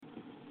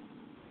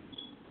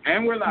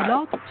And we're live.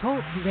 Blog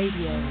Talk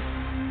Radio.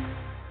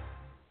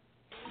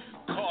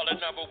 Caller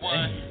number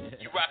one,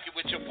 you rockin'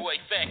 with your boy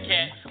Fat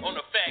Cat on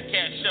the Fat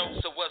Cat Show,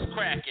 so what's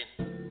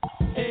crackin'?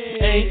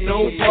 Ain't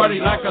no party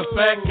like a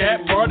fat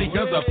cat party,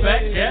 cause a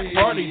fat cat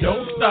party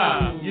don't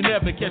stop. You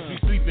never catch me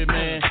sleeping,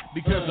 man,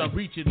 because I'm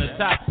reaching the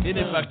top. And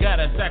if I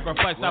gotta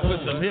sacrifice, I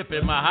put some hip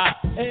in my hop.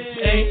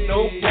 Ain't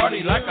no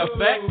party like a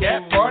fat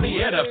cat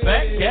party. At a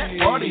fat cat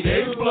party,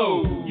 they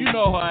blow. You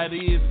know how it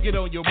is. Get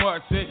on your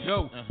mark, set,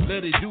 go.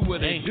 Let it do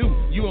what they do.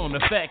 You on the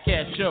Fat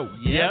Cat Show.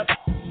 Yep.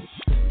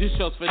 This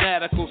show's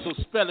fanatical, so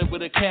spell it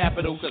with a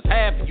capital, cause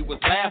half of you was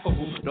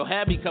laughable. Don't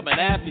have me coming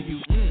after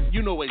you.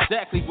 You know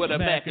exactly what a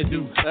Mac can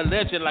do. A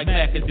legend like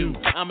Mac can do.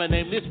 I'ma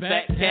name this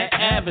Fat Cat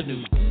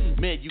Avenue.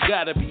 Man, you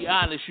gotta be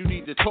honest, you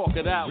need to talk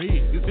it out. Cause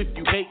if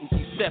you hatin',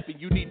 keep stepping,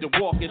 you need to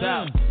walk it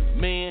out.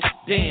 Man,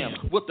 damn,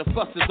 what the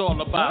fuss is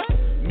all about?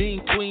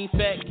 Mean Queen,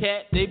 Fat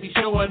Cat, they be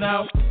showing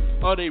out.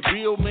 Are they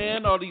real,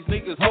 man? Are these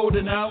niggas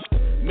holding out?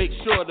 Make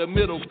sure the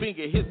middle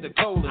finger hits the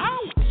colon.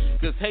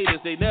 Cause haters,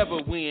 they never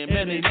win,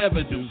 man, they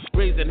never do.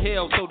 Raising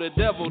hell so the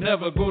devil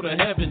never go to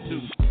heaven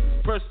too.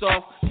 First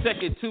off,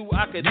 second two,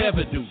 I could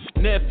never do.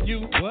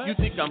 Nephew, you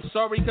think I'm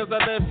sorry cause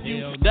I left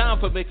you? Down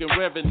for making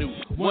revenue.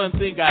 One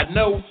thing I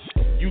know,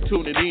 you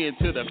tuning in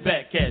to the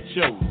Fat Cat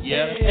Show,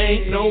 yeah?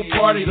 Ain't no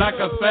party like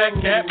a fat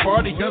cat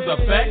party, cause a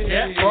fat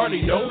cat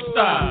party don't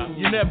stop.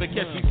 You never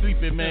catch me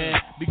sleeping, man,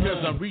 because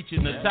I'm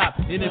reaching the top.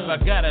 And if I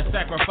gotta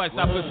sacrifice,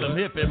 I put some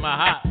hip in my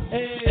hop.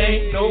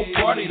 Ain't no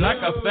party like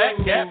a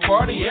fat cat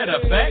party. At a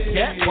fat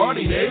cat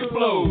party, they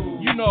blow.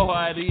 You know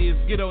how it is.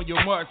 Get on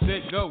your mark,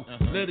 set, go.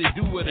 Let it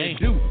do what they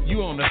do.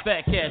 You on the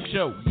Fat Cat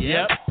Show,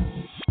 yep.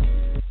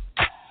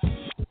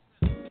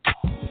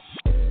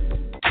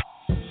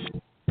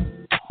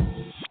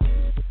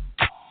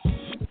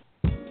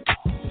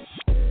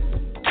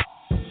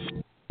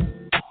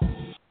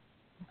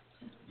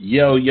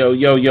 Yo, yo,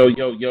 yo, yo,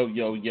 yo, yo,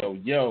 yo, yo,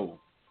 yo.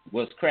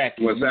 What's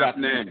cracking? What's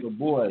happening? The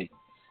boy,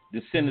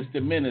 the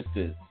sinister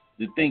minister,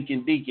 the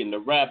thinking deacon, the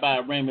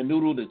rabbi ramen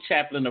noodle, the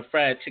chaplain of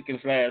fried chicken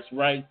flash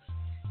right.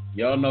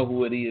 Y'all know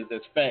who it is.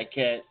 That's Fat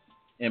Cat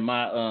and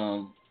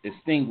my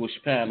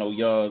distinguished panel.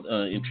 Y'all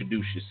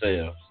introduce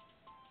yourselves.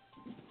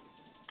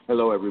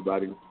 Hello,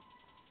 everybody.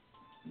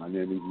 My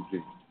name is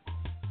Eugene.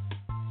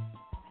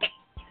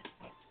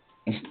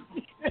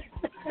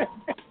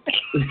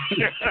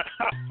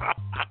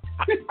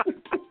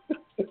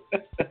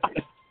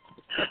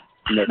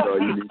 That's all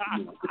you need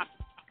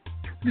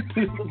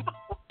to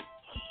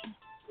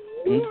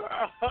know.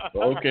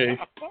 Okay.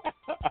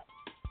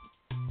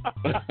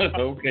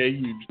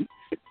 Okay.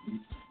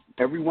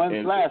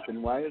 Everyone's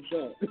laughing. Why is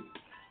that?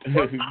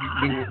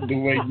 the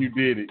way you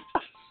did it.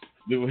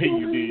 The way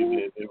you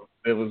did it.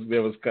 That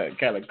was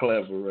kind of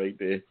clever right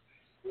there.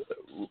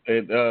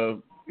 And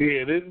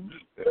yeah,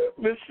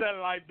 this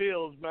satellite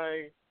bills,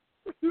 man.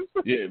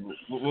 Yeah,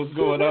 what's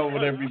going on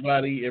with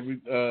everybody?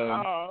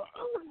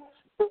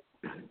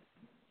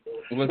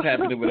 What's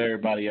happening with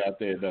everybody out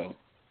there, though?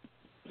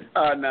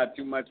 Not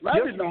too much. I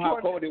didn't know how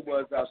cold it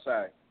was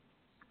outside.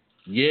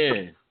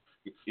 Yeah,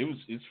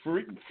 it's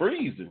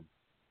freezing.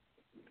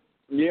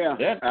 Yeah,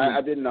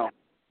 I didn't know.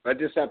 I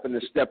just happened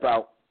to step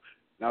out,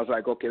 and I was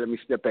like, okay, let me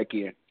step back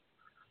in.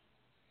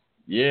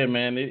 Yeah,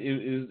 man,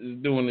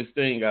 it's doing this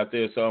thing out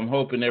there. So I'm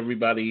hoping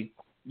everybody,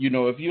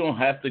 if you don't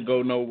have to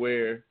go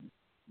nowhere,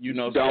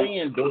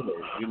 stay indoors.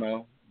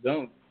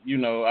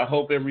 I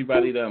hope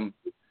everybody done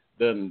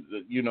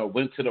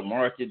went to the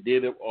market,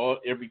 did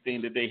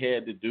everything that they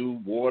had to do,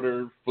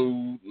 water,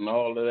 food, and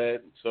all of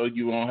that, so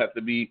you won't have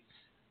to be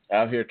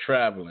out here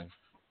traveling.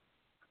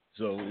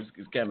 So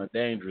it's kind of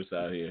dangerous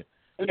out here.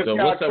 And if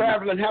you're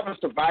traveling, have a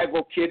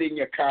survival kit in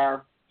your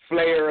car,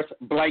 flares,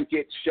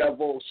 blankets,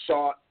 shovels,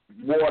 salt,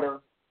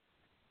 water.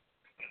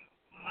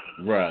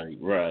 Right.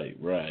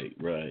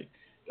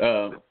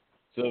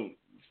 So,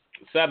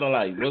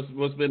 Satellite,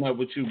 what's been up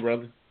with you,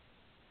 brother?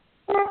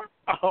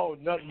 Oh,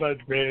 not much,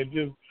 man.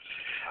 Just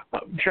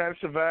trying to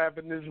survive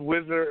in this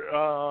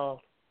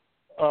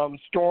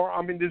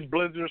this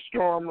blizzard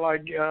storm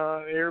like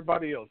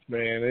everybody else,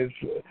 man.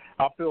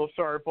 I feel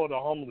sorry for the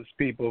homeless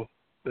people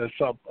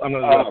that's up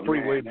under the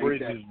freeway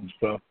bridges and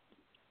stuff.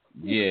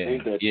 Yeah.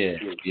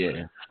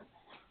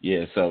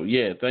 So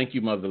thank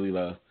you, Motherly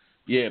Love.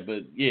 Yeah,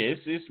 but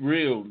it's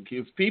real.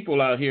 Cause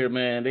people out here,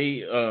 man,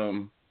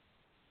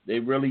 they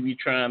really be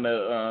trying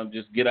to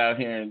just get out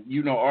here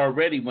and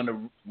already when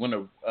the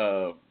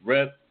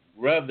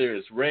weather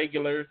is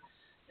regular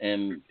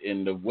and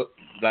the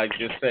like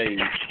just say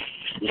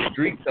the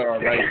streets are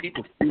all right,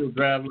 people still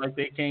drive like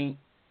they can't,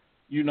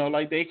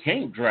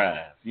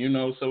 drive,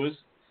 so it's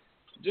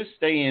just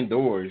stay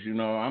indoors,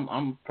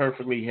 I'm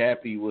perfectly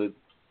happy with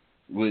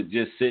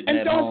just sitting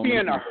at home. And don't be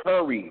in a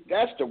hurry.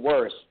 That's the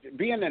worst.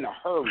 Being in a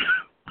hurry.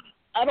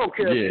 I don't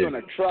care if you're in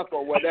a truck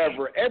or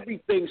whatever.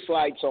 Everything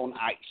slides on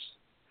ice.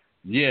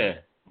 Yeah.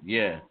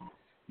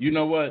 You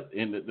know what?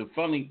 And the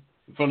funny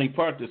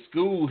part, the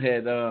school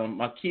had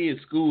my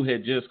kids' school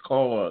had just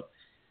called,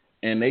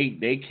 and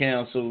they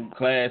canceled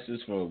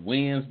classes for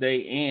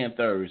Wednesday and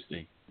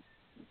Thursday.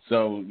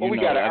 So we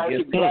got an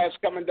Arctic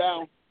blast coming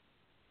down.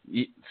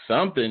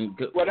 Something.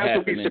 Well, that's happening.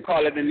 what we used to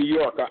call it in New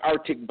York, an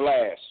Arctic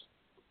blast.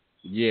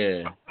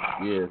 Yeah.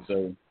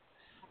 So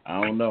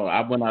I don't know.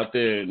 I went out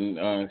there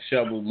and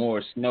shoveled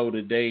more snow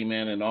today,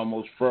 man, and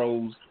almost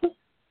froze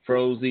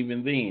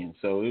even then.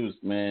 So it was,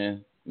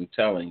 man. I'm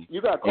telling you.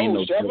 You got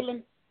cold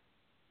shoveling?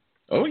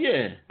 Oh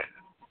yeah.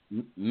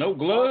 No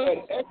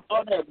gloves.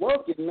 All that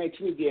work, it makes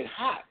me get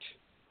hot.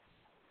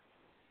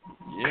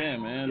 Yeah,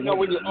 man. You know,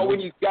 when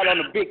you got on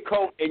a big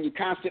coat and you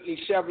constantly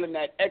shoveling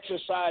that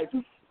exercise,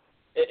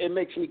 it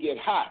makes me get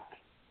hot.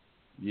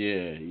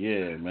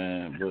 Yeah,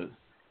 man. But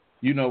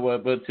you know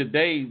what? But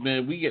today,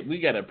 man, we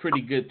got a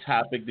pretty good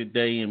topic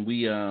today, and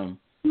we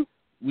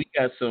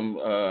got some.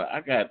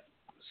 I got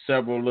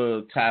several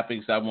little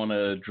topics I want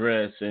to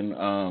address,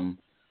 and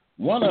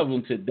one of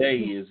them today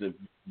is a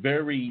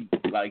very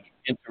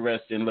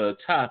interesting little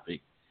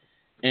topic,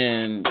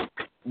 and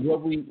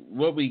what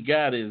we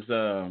got is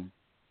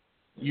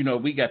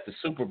we got the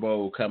Super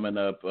Bowl coming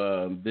up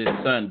this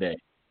Sunday,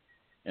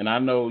 and I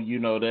know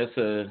that's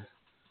a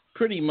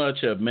pretty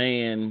much a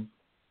man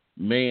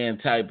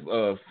type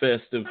of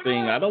festive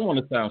thing. I don't want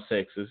to sound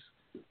sexist,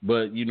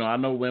 but I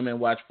know women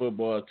watch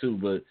football too,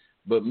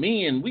 but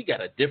men, we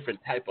got a different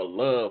type of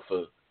love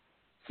for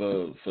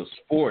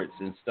sports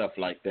and stuff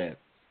like that,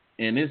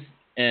 and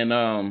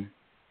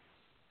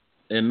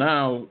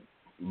now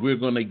we're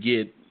gonna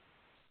get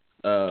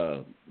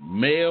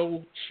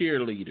male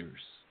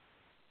cheerleaders.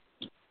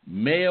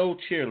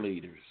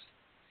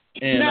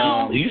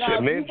 And you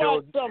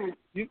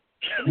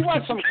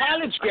watch some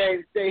college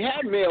games, they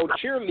have male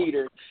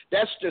cheerleaders.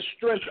 That's the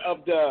strength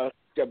of the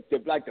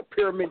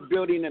pyramid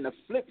building and the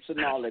flips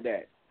and all of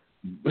that.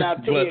 Now,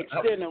 to the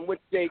extent in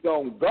which they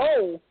gonna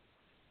go.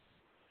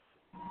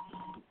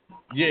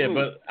 Yeah,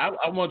 but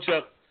I want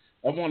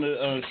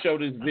to show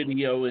this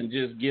video and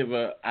just give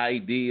an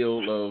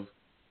ideal of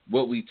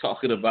what we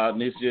talking about,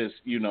 and it's just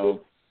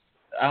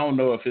I don't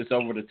know if it's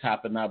over the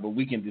top or not, but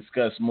we can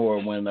discuss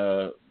more when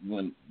the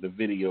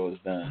video is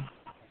done.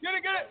 Get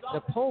it!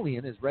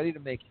 Napoleon is ready to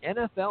make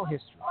NFL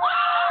history.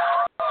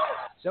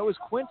 So is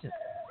Quentin.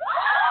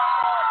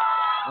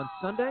 On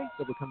Sunday,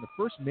 they'll become the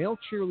first male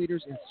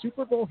cheerleaders in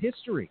Super Bowl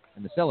history,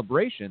 and the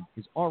celebration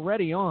is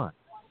already on.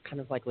 Kind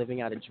of like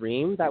living out a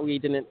dream that we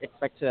didn't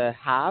expect to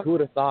have. Who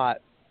would have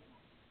thought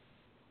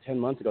 10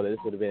 months ago that this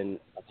would have been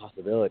a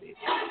possibility?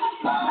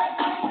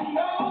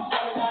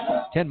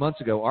 10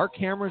 months ago, our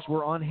cameras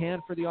were on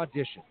hand for the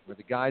audition, where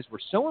the guys were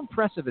so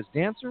impressive as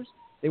dancers,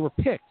 they were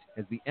picked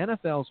as the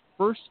NFL's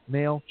first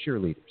male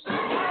cheerleaders.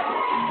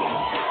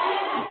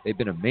 They've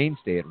been a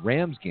mainstay at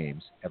Rams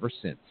games ever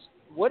since.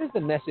 What is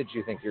the message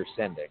you think you're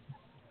sending?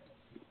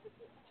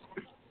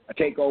 A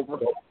takeover.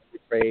 Don't be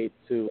afraid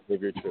to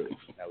live your truth,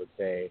 I would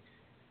say,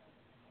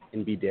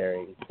 and be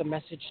daring. The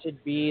message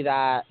should be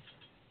that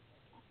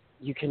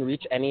you can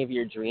reach any of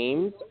your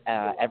dreams.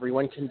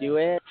 Everyone can do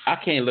it. I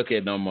can't look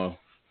at no more.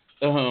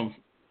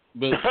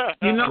 But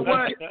you know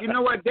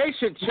what? They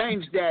should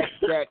change that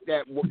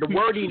the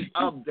wording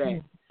of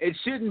that. It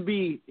shouldn't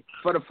be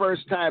for the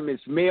first time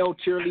it's male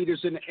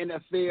cheerleaders in the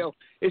NFL.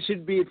 It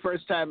should be the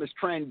first time it's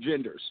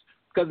transgenders.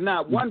 Because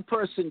not one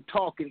person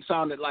talking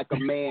sounded like a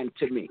man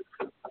to me.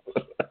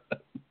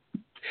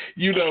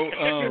 You know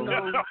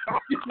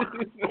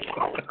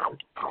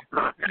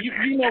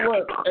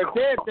what?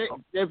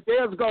 If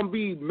there's gonna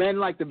be men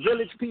like the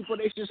Village People,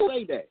 they should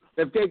say that.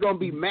 If they're gonna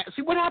be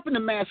see what happened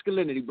to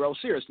masculinity, bro?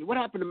 Seriously, what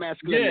happened to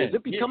masculinity? Is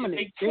it becoming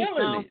they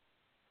killing it?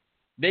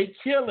 They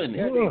killing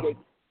it.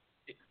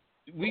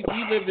 We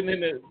living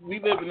in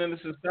a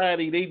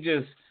society. They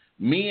just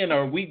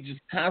we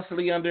just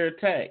constantly under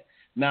attack.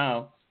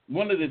 Now,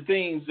 one of the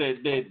things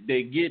that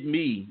get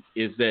me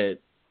is that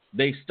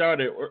they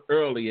started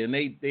early and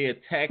they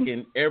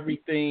attacking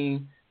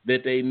everything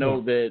that they know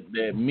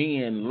that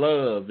men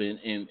love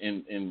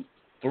and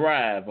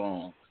thrive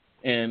on.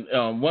 And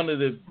one of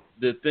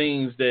the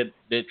things that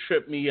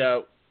tripped me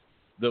out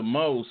the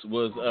most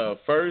was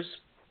first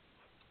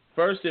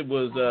it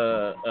was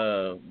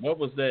what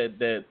was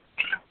that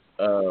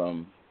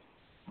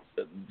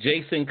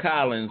Jason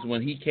Collins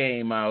when he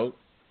came out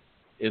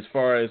as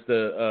far as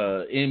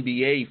the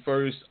NBA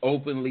first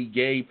openly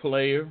gay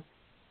player.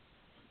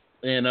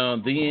 And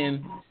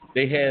then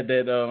they had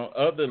that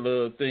other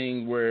little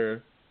thing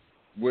where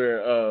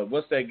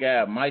what's that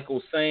guy,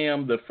 Michael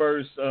Sam, the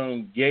first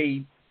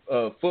gay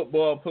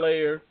football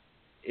player,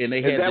 and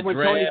they had that the when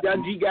draft.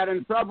 Tony Dungy got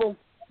in trouble?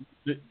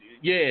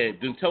 Yeah,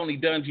 then Tony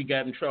Dungy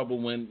got in trouble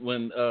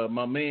when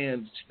my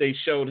man, they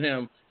showed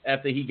him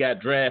after he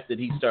got drafted,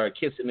 he started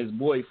kissing his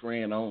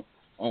boyfriend on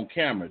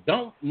camera.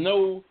 Don't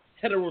no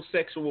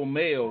heterosexual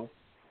male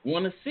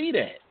want to see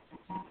that.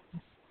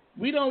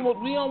 We don't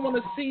want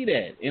to see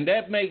that, and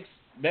that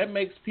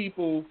makes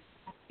people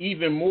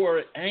even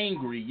more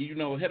angry.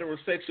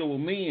 Heterosexual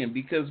men,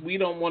 because we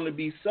don't want to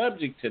be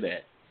subject to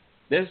that.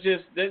 That's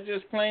just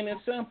plain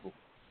and simple.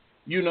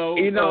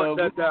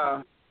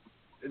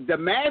 The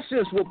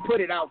masses will put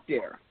it out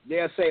there.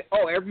 They'll say,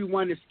 "Oh,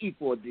 everyone is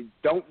equal.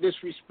 Don't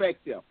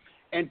disrespect them."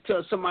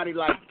 until somebody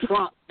like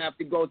Trump have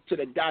to go to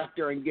the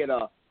doctor and get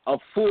a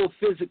full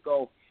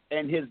physical,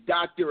 and his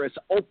doctor is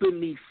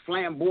openly,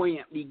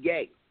 flamboyantly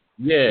gay.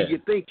 Yeah. Do you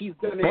think he's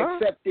going to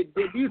accept it?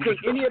 Do you think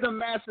any of the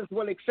masses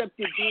will accept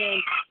it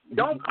then?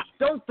 Don't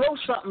throw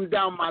something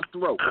down my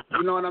throat.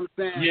 You know what I'm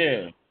saying?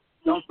 Yeah.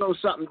 Don't throw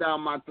something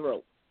down my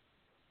throat.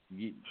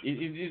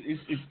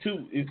 It's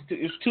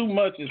too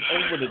much. It's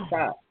over the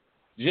top.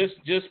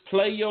 Just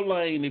play your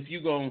lane. If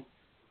you're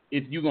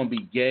gonna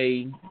be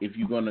gay, if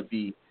you want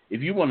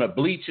to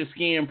bleach your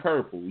skin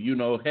purple,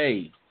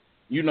 hey,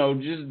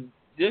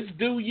 just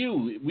do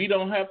you. We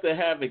don't have to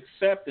have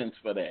acceptance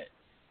for that.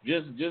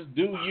 Just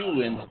do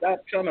you and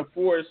stop trying to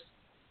force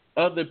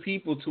other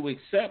people to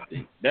accept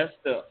it. That's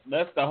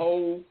the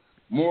whole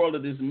moral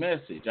of this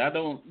message. I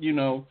don't,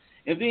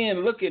 and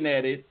then looking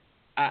at it,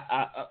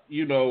 I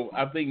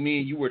think me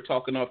and you were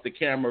talking off the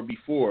camera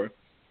before,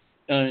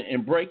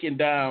 and breaking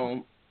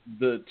down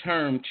the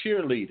term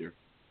cheerleader,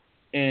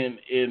 and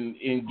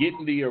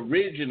getting the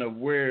origin of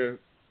where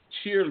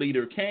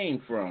cheerleader came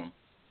from.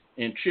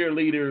 And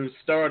cheerleaders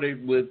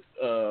started with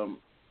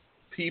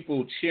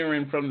people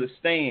cheering from the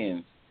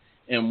stands,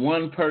 and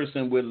one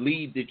person would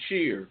lead the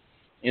cheer,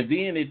 and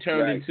then it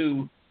turned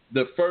into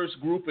the first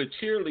group of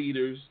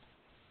cheerleaders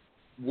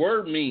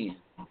were men.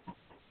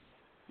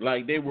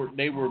 Like they were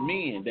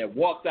men that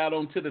walked out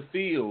onto the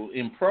field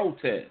in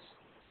protest,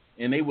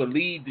 and they would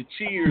lead the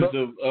cheers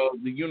of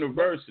the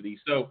university.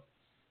 So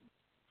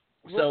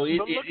look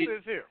at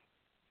this here.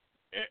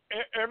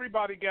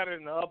 Everybody got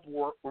in the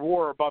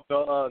uproar about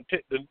the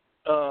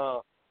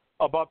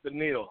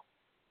kneel,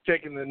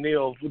 taking the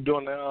kneel,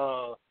 doing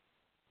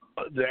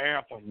the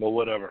anthem or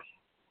whatever,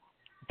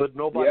 but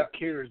nobody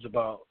cares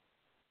about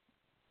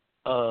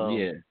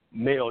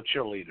male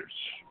cheerleaders.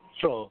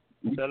 So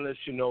that lets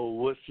you know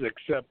what's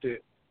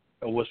accepted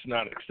and what's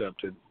not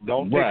accepted.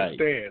 Don't take a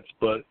stance,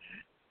 but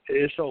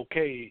it's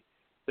okay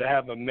to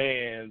have a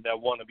man that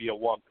want to be a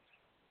woman.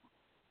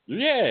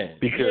 Yeah,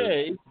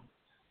 because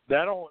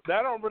that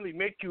don't really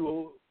make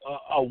you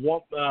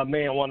a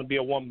man want to be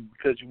a woman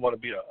because you want to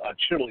be a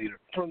cheerleader.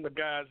 From the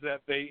guys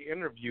that they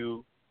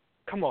interview,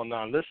 come on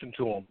now, listen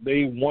to them.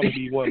 They want to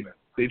be women.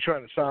 They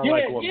trying to sound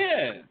like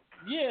women.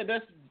 Yeah.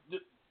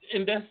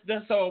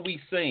 That's all we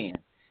saying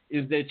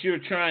is that you're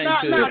trying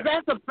to. No,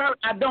 that's a part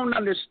I don't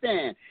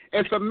understand.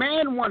 If a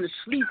man want to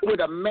sleep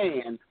with a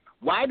man,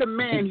 why the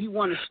man he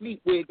want to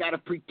sleep with got to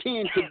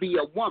pretend to be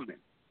a woman?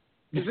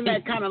 Isn't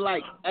that kind of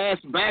like ass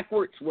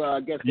backwards? Well,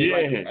 I guess they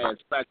like it ass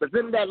backwards.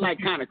 Isn't that like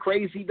kind of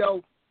crazy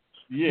though?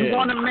 Yeah. You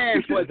want a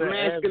man for his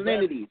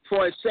masculinity,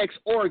 for his sex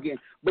organ,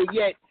 but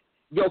yet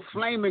your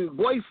flaming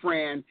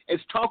boyfriend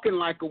is talking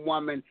like a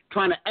woman,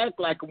 trying to act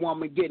like a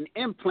woman, getting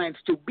implants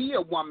to be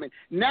a woman.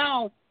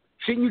 Now,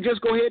 shouldn't you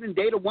just go ahead and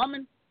date a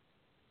woman?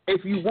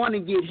 If you want to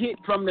get hit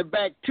from the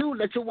back too,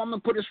 let your woman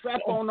put a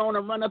strap on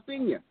and run up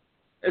in you.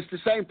 It's the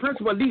same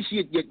principle. At least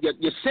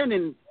you're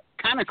sinning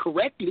kind of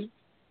correctly.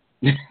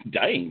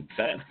 Dang,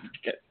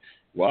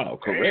 wow,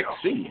 correct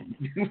sin.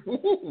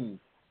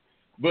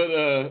 But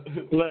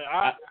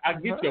I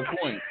get your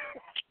point.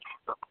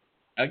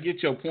 I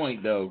get your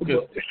point though,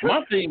 because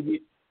my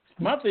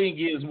thing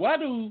is why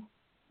do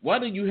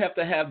you have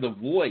to have the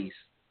voice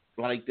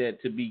like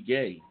that to be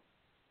gay?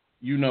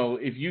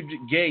 If you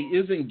gay,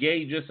 isn't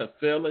gay just a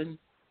feeling?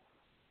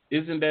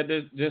 Isn't that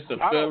just a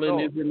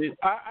feeling? Isn't it?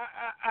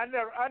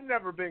 I've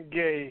never been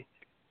gay,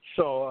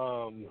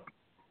 so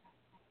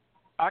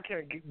I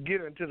can't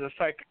get into the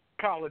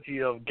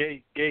psychology of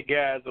gay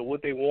guys or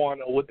what they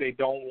want or what they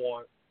don't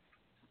want.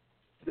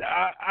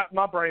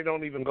 My brain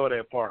don't even go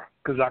that far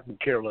because I can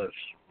care less.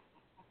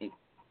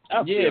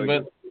 But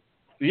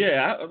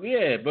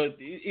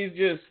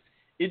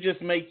it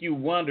just make you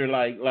wonder.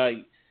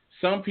 Like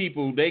some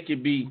people, they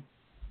could be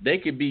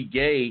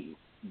gay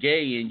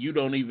and you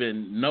don't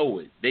even know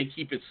it. They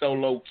keep it so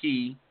low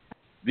key.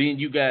 Then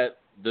you got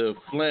the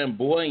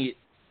flamboyant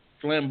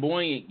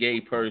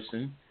gay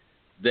person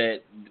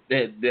that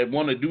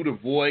want to do the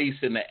voice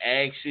and the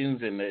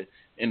actions and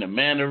the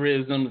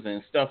mannerisms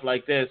and stuff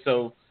like that.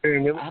 So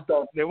I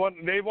thought they want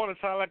to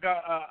sound like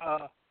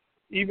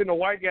even the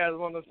white guys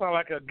want to sound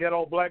like a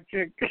ghetto black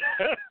chick.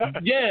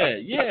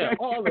 yeah,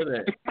 all of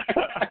that,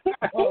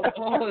 all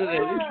of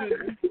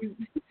that.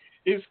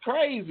 It's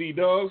crazy,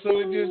 dog. So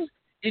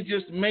it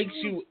just makes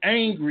you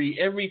angry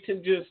every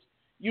time. Just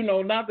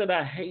not that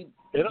I hate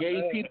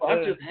gay people,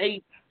 I just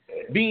hate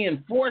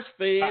being force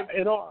fed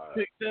to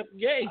accept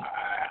gay.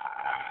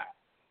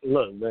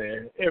 Look,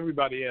 man,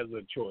 everybody has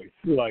a choice.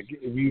 Like,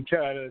 if you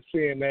tired of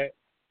seeing that,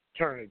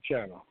 turn the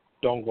channel.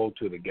 Don't go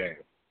to the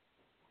game.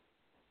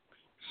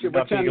 Shit,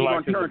 what channel you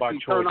going to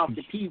turn off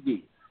the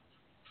TV?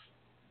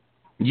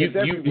 You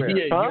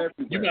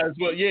might as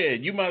well. Yeah,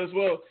 you might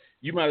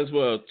as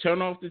well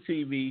turn off the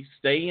TV,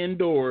 stay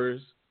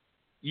indoors.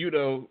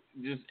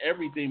 Just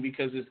everything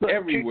because it's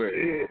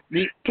everywhere.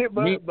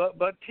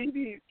 But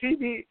TV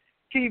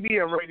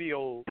and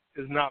radio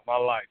is not my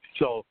life,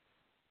 so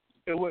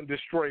it wouldn't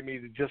destroy me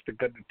to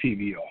cut the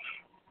TV off.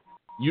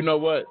 You know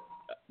what?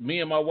 me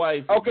and my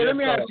wife. Okay, let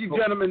me ask you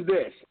gentlemen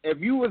this. If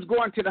you was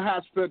going to the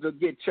hospital to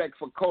get checked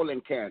for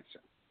colon cancer,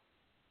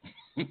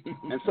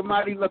 and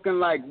somebody looking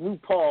like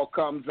RuPaul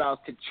comes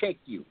out to check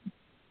you,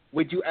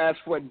 would you ask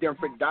for a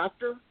different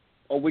doctor,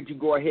 or would you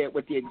go ahead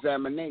with the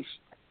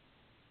examination?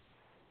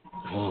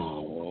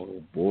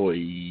 Oh, boy.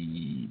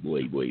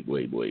 Look,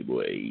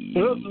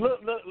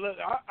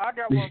 I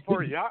got one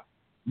for you.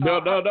 No,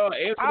 answer the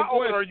question. How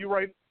old are you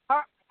right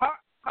now?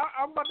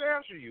 I'm about to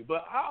answer you,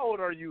 but how old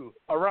are you?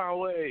 Around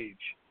what age?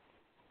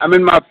 I'm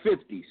in my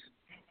 50s.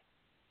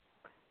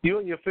 You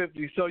in your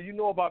 50s, so you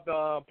know about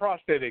the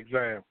prostate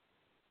exam.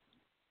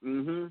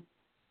 Mm-hmm.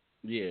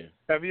 Yeah.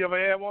 Have you ever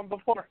had one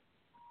before?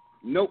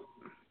 Nope.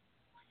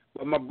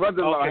 But my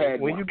brother-in-law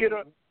had when one. You get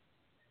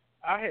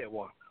I had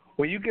one.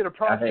 When you get a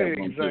prostate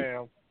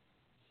exam,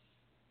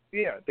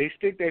 yeah, they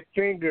stick their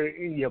finger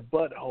in your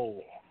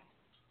butthole.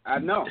 I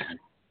know.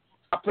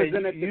 I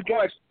presented the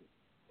question.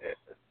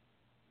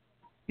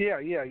 Yeah.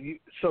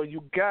 So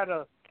you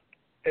gotta.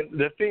 And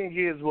the thing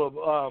is, with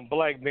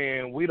black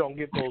men, we don't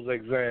get those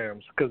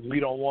exams because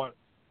we don't want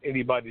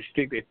anybody to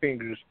stick their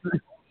fingers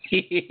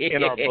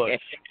in our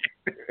butts.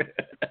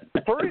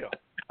 For real.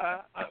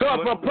 So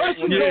if a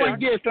person go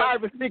and get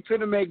 5 or 6 of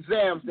them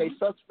exams, they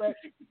suspect?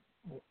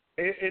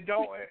 It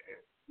don't.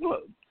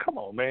 Look, come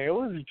on, man.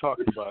 What are you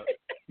talking about?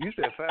 You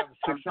said 5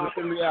 or 6. I'm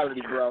talking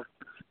reality, bro.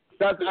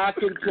 I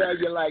can tell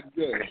you like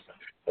this.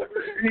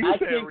 I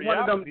think one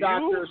of them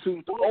doctors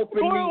who's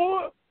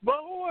openly... But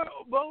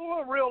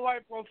what real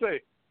life gonna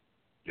say?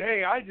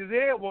 Dang, I just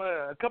had one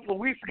a couple of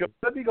weeks ago.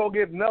 Let me go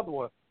get another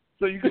one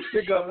so you can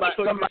stick up.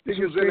 Somebody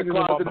who's in the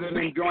closet and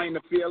enjoying the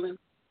feeling.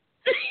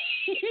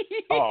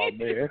 Oh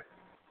man,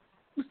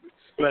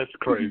 that's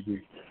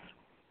crazy.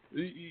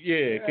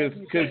 Yeah,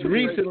 because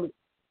recently,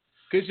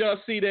 because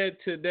y'all see that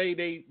today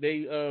they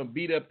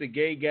beat up the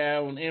gay guy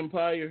on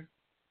Empire.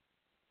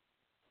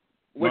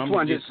 Which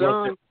one? His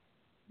son?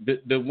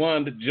 The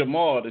one,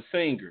 Jamal, the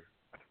singer.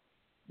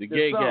 The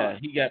gay guy,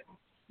 he got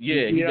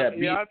beat.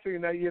 Yeah, I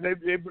seen that. Yeah,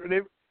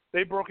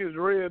 they broke his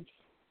ribs.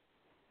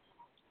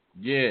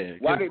 Yeah.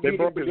 Why they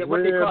broke his ribs?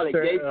 What they call it,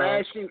 gay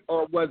bashing,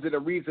 or was it a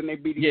reason they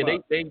beat him up?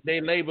 Yeah, they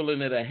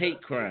labeling it a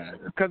hate crime.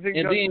 And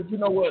then you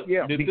know what?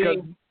 Yeah,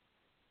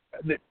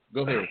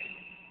 go ahead.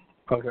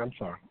 Okay,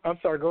 I'm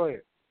sorry. Go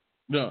ahead.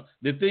 No,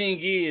 the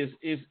thing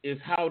is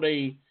how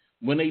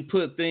when they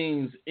put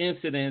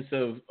incidents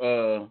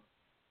of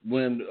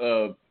when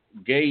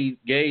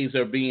gays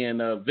are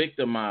being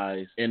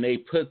victimized, and they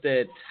put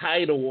that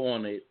title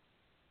on it,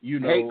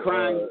 hate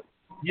crime.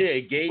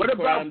 Gay what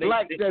crime. What about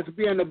blacks that's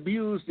being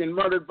abused and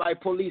murdered by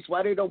police?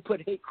 Why they don't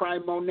put hate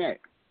crime on that?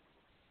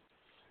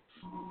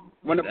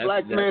 When a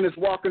black man is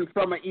walking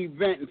from an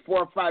event and 4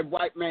 or 5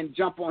 white men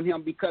jump on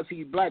him because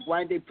he's black,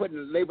 why ain't they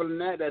labeling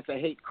that as a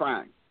hate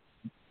crime?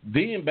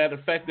 Then, by the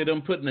fact that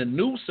them putting a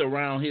noose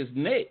around his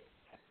neck,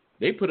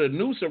 they put a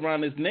noose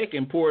around his neck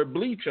and poured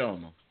bleach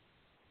on him.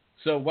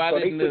 So why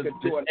didn't the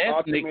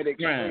ethnic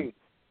crime?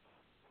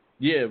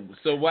 Yeah.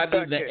 So why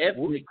did the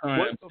ethnic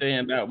crime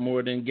stand out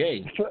more than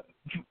gay?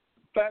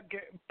 Fat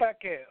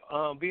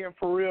cat, being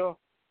for real,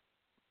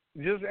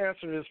 just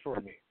answer this for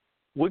me.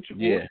 What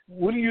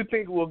do you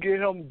think will get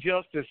him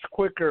justice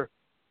quicker,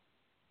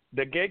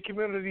 the gay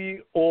community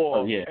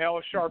or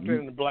Al Sharpton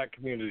in the black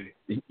community?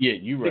 Yeah,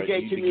 you're right. The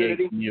gay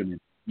community.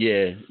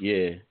 Yeah.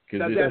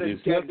 Because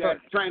that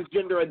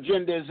transgender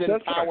agenda is in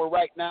power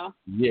right now.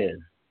 Yeah.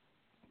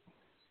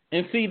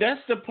 And see,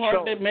 that's the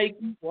part that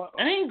makes me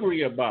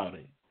angry about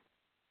it.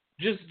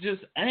 Just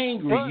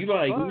angry. You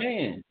like,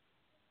 man.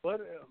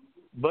 But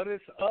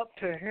it's up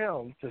to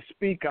him to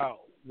speak out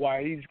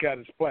why he's got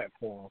his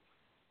platform.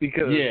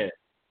 Because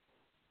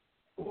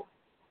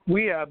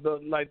we have the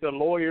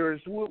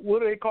lawyers.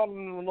 What do they call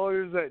them? The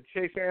lawyers that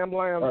chase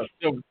ambulance?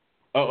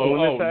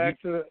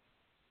 Accident.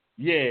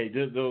 Yeah,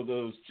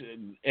 those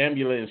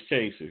ambulance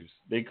chasers.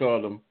 They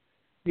call them.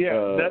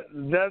 Yeah,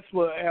 that's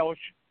what Al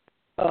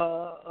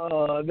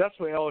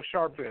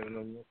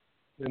Sharpton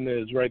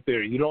is right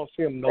there. You don't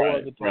see him no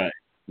other time.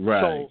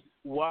 Right. So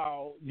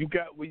wow, you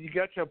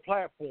got your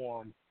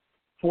platform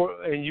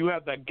and you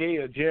have that gay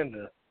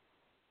agenda,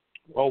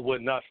 or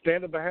whatnot,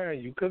 standing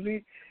behind you, because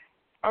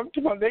I'm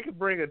talking about they can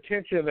bring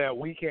attention that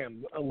we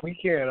can't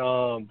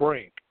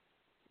bring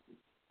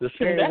the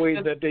same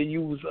way that they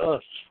use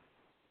us.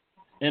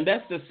 And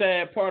that's the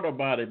sad part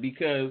about it,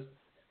 because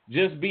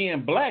just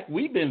being black,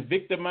 we've been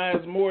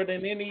victimized more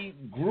than any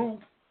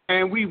group.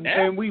 And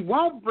we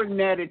won't bring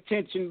that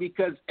attention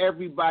because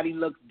everybody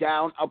looks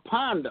down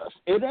upon us.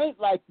 It ain't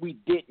like we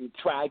didn't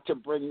try to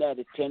bring that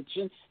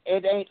attention.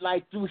 It ain't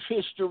like through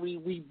history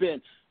we've been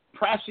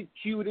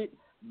prosecuted,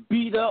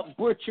 beat up,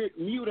 butchered,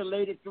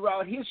 mutilated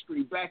throughout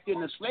history. Back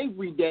in the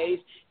slavery days,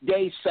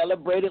 they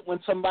celebrated when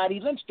somebody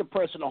lynched a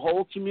person. A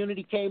whole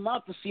community came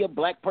out to see a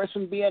black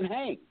person being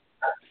hanged.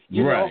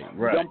 You know,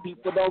 some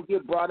people don't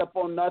get brought up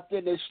on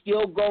nothing. It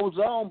still goes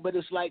on, but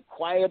it's like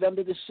quiet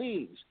under the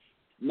scenes.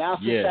 Now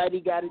society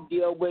got to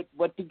deal with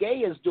what the gay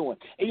is doing.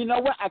 And you know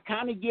what? I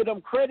kind of give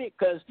them credit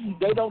because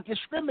they don't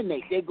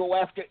discriminate. They go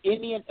after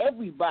any and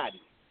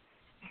everybody.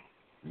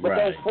 But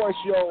Right. don't force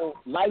your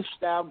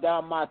lifestyle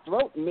down my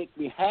throat and make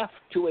me have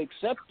to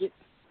accept it.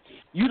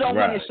 You don't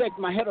want to accept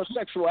my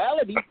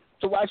heterosexuality,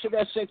 so why should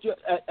I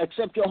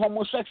accept your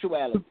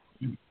homosexuality?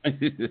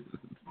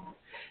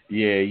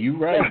 Yeah, you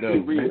right though.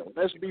 Let's be real.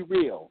 Let's be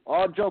real.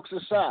 All jokes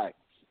aside.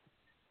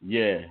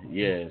 Yeah.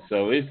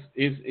 So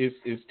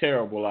it's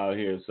terrible out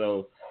here.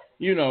 So,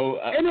 you know,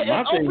 And it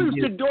my thing opens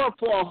is, the door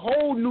for a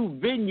whole new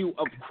venue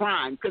of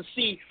crime. Because,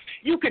 see,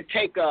 you could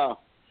take a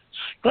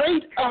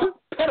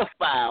straight-up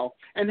pedophile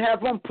and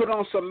have him put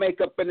on some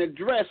makeup and a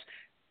dress,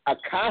 a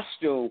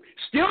costume,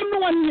 still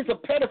knowing he's a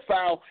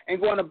pedophile,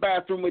 and go in the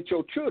bathroom with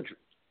your children.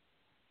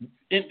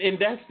 and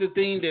that's the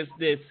thing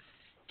that's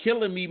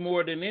killing me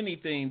more than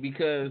anything,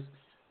 because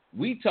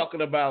we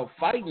talking about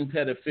fighting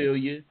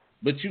pedophilia,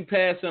 but you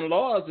passing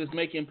laws that's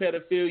making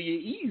pedophilia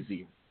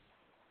easier.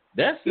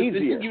 That's the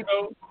thing, you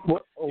know.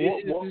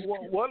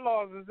 What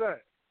laws is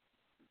that?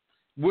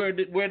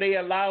 Where they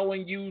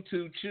allowing you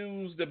to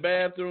choose the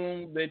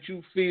bathroom that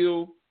you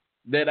feel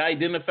that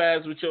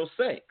identifies with your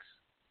sex.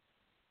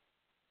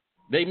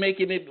 They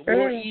making it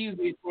more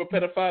easy for a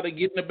pedophile to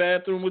get in the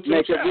bathroom with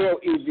your child. Make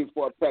it real easy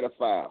for a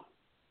pedophile.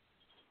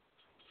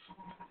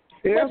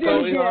 Yeah, But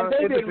then again,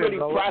 they didn't really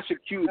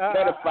prosecute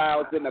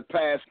pedophiles in the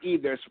past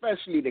either,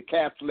 especially the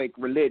Catholic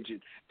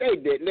religion. They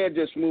didn't. They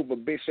just move a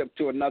bishop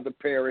to another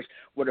parish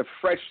with a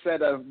fresh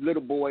set of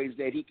little boys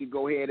that he could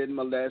go ahead and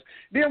molest.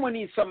 Then when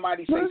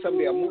somebody say something,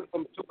 they'll move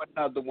them to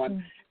another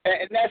one.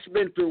 And that's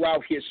been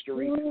throughout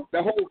history.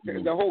 The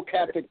whole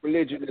Catholic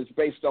religion is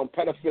based on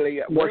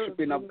pedophilia,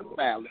 worshiping of the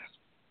phallus.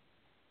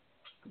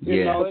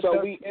 You know,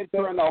 so we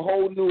enter in a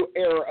whole new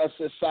era of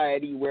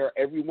society where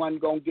everyone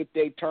gonna get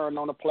their turn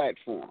on a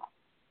platform.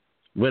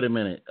 Wait a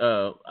minute.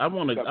 I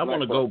want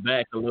to go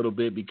back a little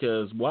bit,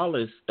 because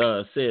Wallace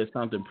said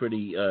something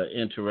pretty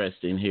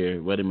interesting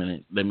here. Wait a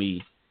minute. Let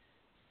me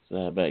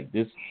slide back.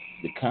 The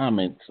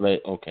comments.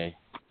 Okay,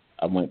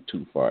 I went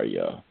too far,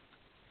 y'all.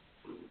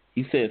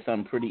 He said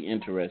something pretty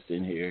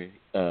interesting here.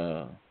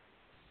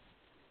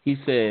 He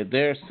said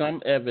there's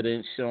some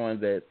evidence showing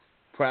that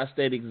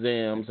prostate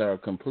exams are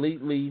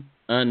completely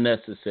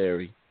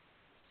unnecessary,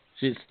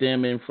 shit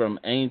stemming from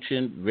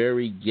ancient,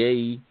 very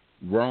gay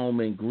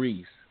Rome and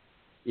Greece.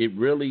 It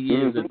really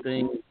is a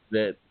thing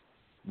that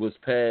was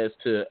passed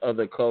to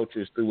other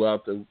cultures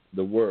throughout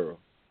the world.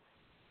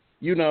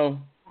 You know,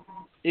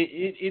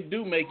 it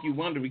do make you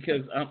wonder,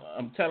 because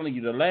I'm telling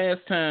you, the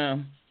last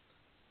time,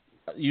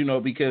 you know,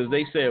 because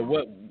they said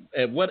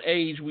at what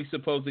age we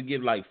supposed to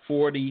get, like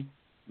 40,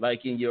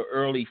 like in your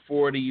early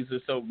 40s or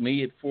so,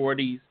 mid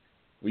 40s,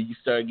 where you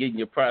start getting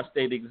your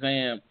prostate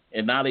exam,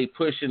 and now they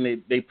pushing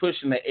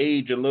the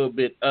age a little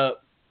bit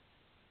up,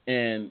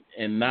 and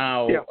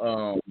now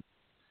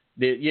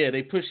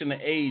they pushing the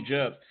age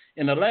up.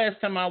 And the last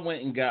time I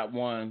went and got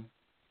one,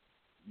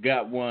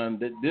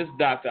 that this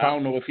doctor, I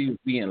don't know if he was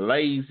being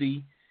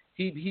lazy.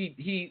 He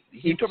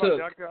took took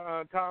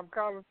Dr. Tom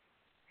Collins.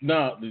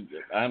 No,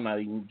 I'm not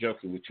even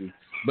joking with you.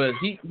 But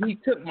he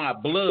took my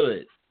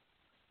blood.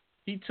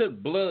 He took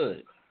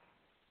blood.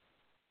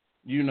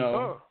 You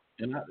know,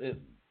 and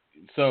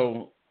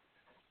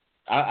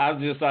I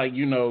was just like,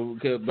 you know,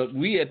 but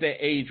we at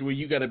that age where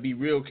you got to be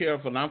real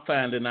careful. And I'm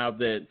finding out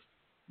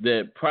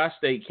that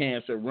prostate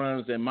cancer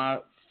runs in my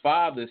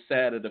father's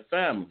side of the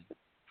family.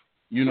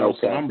 You know,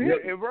 so I'm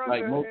it runs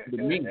like most of the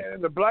men.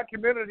 In the black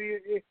community,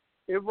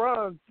 it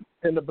runs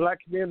in the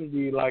black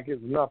community like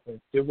it's nothing.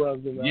 It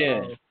runs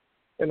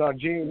in our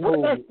gene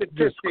pool. Where does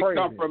statistics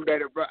come from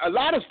that? A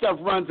lot of stuff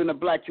runs in the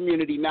black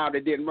community now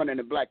that didn't run in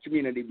the black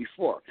community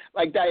before.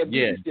 Like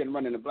diabetes didn't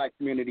run in the black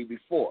community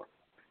before.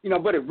 You know,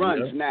 but it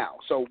runs now.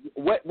 So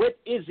what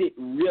is it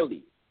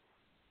really?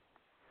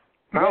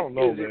 I don't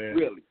know, man. It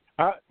really?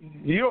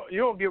 You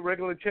don't get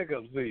regular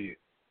checkups, do you?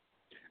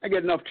 I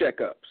get enough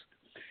checkups.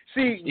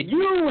 See,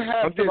 you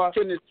have this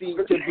tendency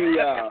to be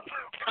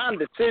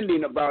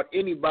condescending about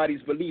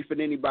anybody's belief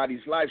in anybody's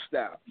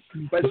lifestyle.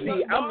 But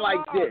see, I'm like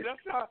this.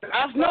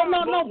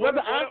 No,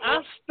 brother.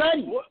 I've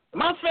studied.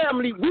 My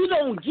family, we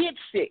don't get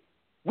sick.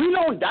 We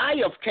don't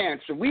die of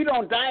cancer. We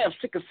don't die of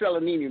sickle cell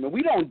anemia.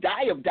 We don't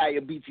die of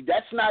diabetes.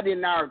 That's not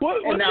in our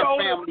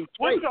family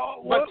trait.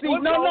 But see,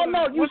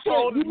 no.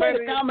 You made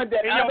a comment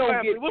that I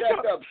don't get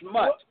checkups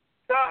much.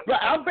 But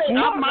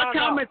my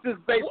comments is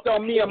based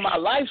on me and my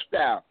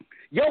lifestyle.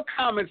 Your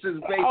comments is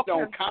based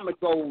on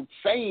comical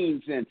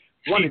sayings and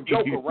want to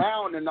joke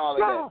around and all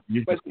of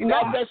that. But see,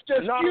 that's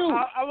just you.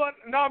 I want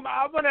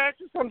to ask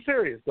you something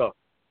serious, though.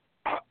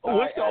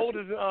 What's the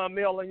oldest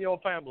male in your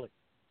family?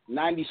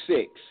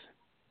 96.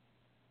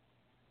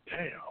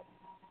 Damn.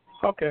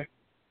 Okay.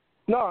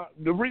 No,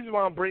 the reason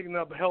why I'm bringing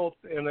up health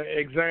and the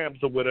exams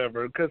or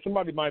whatever, because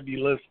somebody might be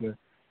listening,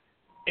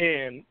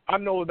 and I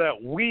know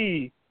that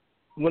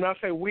when I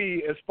say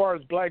we, as far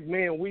as black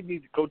men, we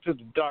need to go to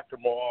the doctor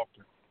more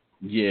often.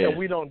 Yeah. And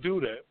we don't do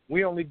that.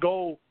 We only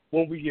go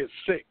when we get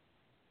sick.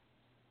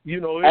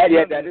 You know.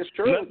 That is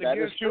true. That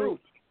is true.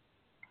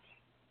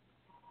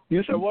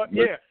 You said what?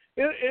 Yeah.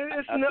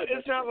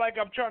 It's not like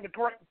I'm trying to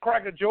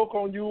crack a joke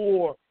on you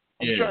or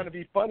I'm trying to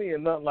be funny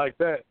and nothing like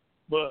that.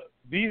 But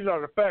these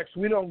are the facts.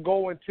 We don't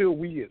go until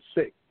we get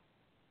sick.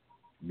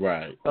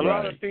 Right. A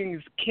lot of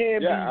things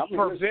can be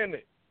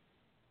prevented.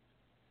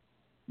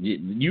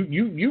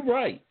 You're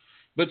right.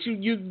 But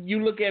you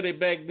look at it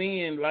back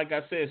then, like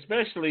I said,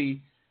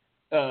 especially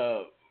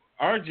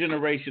our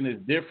generation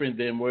is different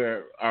than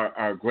where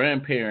our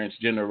grandparents'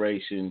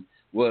 generation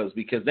was,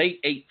 because they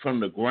ate from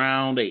the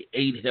ground, they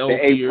ate healthier.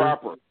 They ate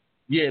proper.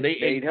 Yeah, they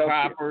ate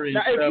proper and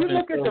now, stuff. If you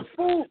look at the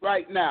foods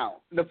right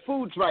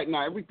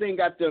now, everything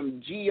got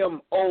them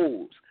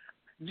GMOs.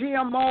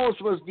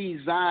 GMOs was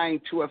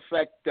designed to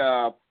affect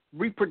the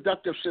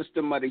reproductive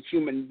system of the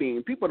human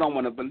being. People don't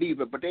want to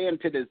believe it, but they're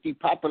into this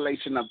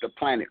depopulation of the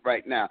planet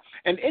right now.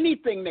 And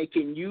anything they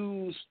can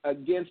use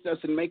against us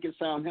and make it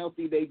sound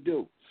healthy, they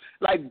do.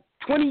 Like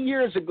 20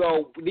 years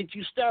ago, did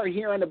you start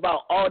hearing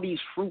about all these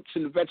fruits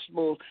and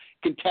vegetables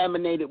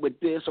contaminated with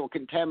this or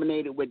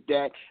contaminated with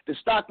that? The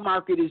stock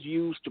market is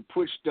used to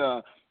push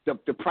the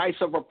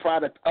price of a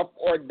product up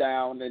or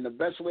down, and the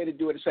best way to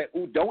do it is say,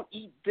 "Ooh, don't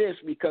eat this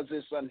because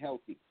it's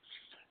unhealthy."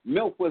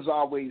 Milk was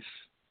always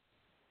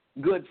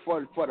good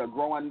for the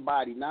growing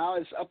body. Now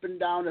it's up and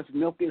down if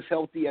milk is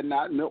healthy or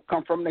not. Milk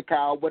come from the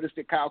cow. What does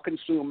the cow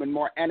consume? And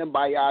more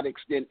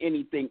antibiotics than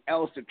anything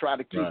else to try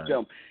to keep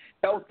them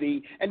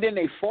healthy. And then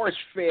they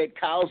force-fed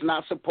cows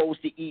not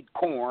supposed to eat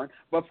corn,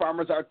 but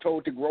farmers are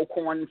told to grow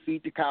corn and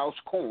feed the cows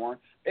corn.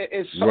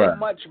 It's so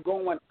much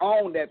going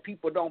on that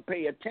people don't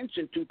pay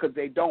attention to because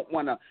they don't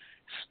want to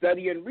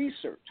study and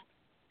research.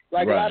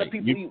 Like a lot of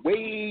people eat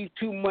way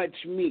too much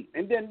meat.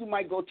 And then you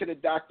might go to the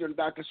doctor and the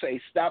doctor say,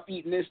 stop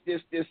eating this,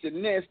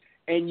 and this,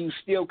 and you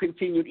still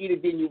continue to eat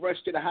it. Then you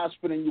rush to the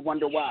hospital and you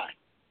wonder why.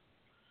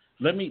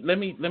 Let me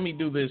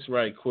do this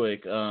right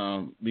quick,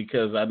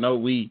 because I know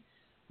we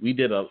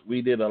did a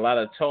lot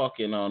of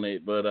talking on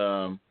it, but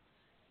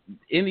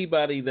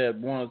anybody that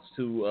wants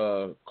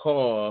to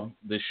call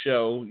the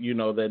show, you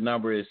know, that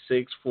number is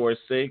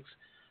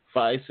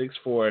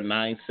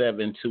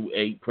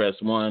 646-564-9728. Press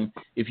 1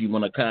 if you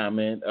want to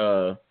comment.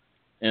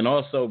 And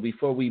also,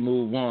 before we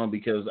move on,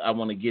 because I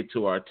want to get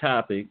to our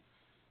topic,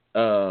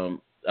 I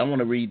want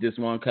to read this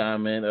one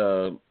comment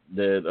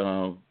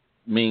that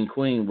Mean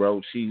Queen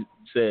wrote. She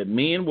said,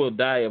 "Men will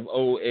die of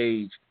old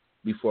age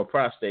before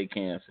prostate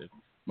cancer.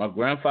 My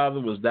grandfather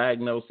was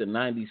diagnosed in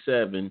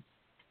 97,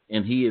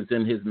 and he is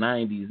in his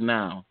 90s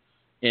now."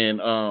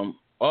 And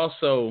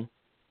also,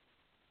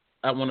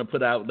 I want to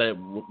put out that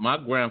my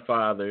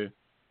grandfather,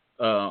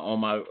 on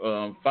my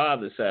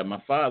father's side,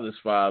 my father's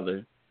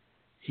father,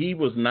 he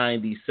was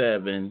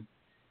 97,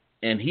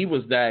 and he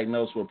was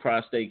diagnosed with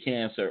prostate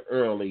cancer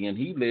early, and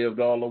he lived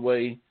all the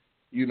way,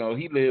 you know,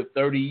 he lived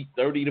 30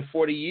 to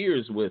 40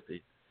 years with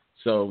it.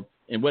 So,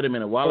 and wait a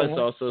minute, Wallace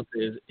also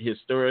says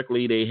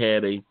historically they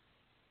had a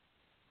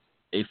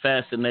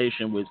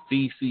fascination with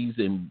feces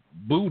and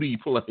booty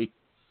play.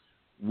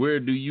 Where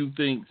do you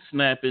think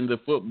snapping the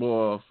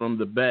football from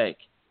the back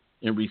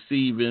and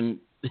receiving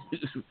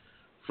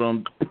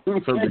from the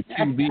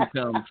QB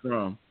comes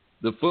from?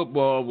 The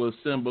football was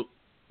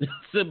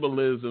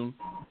symbolism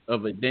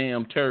of a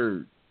damn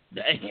turd.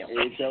 Damn.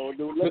 It sure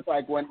do look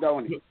like one,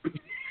 don't it?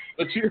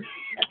 But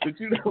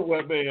you know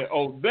what, man?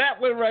 Oh, that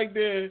one right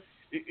there.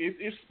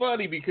 It's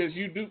funny because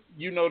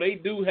they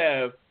do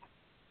have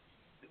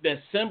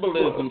that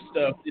symbolism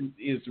stuff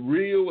is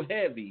real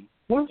heavy,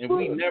 and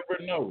we never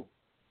know.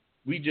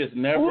 We just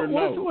never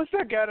know. What's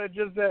that guy that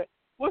just that?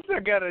 What's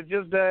that guy that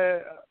just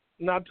died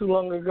not too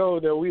long ago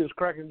that we was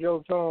cracking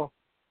jokes on?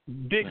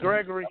 Dick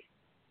Gregory.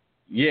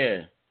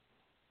 Yeah.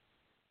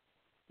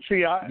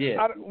 See,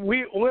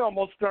 we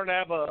almost starting to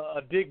have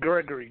a Dick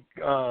Gregory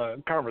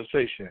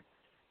conversation.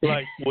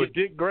 Like with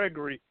Dick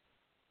Gregory,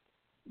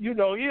 you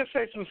know, he'll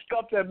say some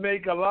stuff that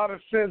make a lot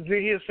of sense.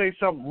 Then he'll say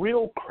something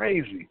real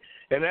crazy.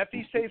 And after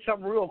he says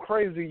something real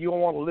crazy, you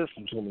don't want to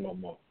listen to him no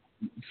more.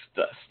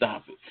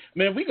 Stop it,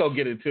 man. We gonna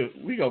get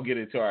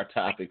into our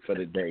topic for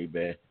the day,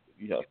 man.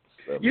 You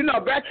know,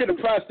 back to the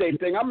prostate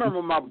thing. I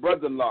remember my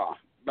brother-in-law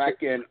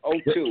back in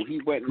 2002.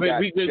 He went and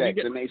got checked,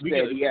 and they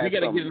said he had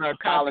some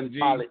college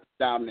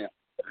down there.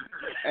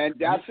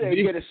 And I said,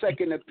 get a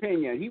second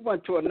opinion. He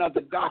went to another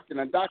doctor,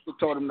 and the doctor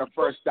told him the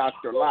first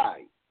doctor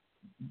lied.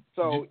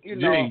 So, you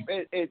know,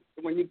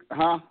 when you,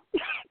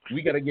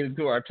 we got to get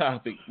into our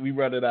topic. We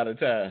running out of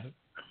time.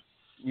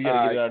 We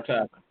got to get our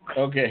topic.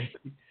 Okay.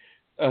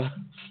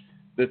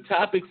 The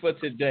topic for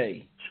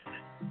today,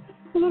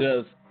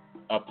 does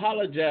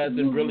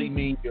apologizing really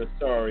mean you're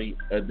sorry,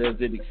 or does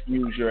it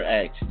excuse your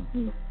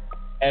actions?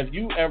 Have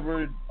you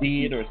ever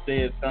did or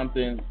said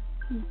something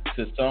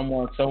to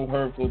someone so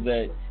hurtful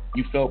that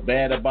you felt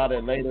bad about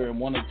it later and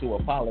wanted to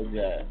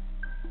apologize?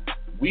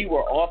 We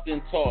were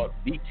often taught,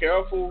 be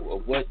careful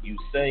of what you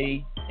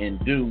say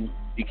and do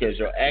because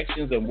your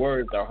actions and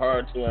words are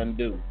hard to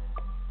undo.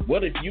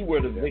 What if you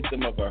were the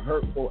victim of a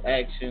hurtful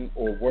action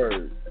or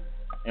word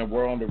and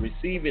were on the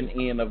receiving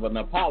end of an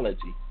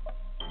apology?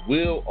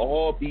 Will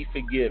all be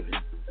forgiven?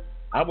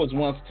 I was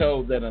once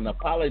told that an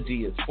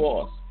apology is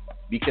false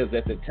because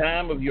at the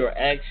time of your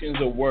actions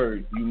or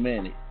words, you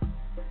meant it.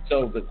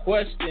 So the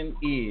question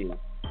is,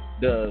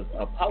 Does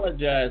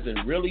apologizing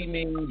really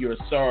mean you're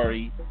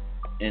sorry,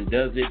 and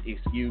does it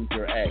excuse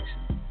your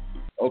actions?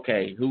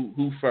 Okay,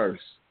 who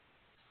first?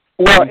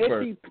 Well,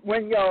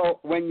 when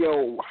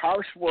your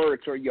harsh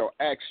words or your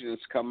actions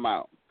come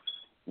out,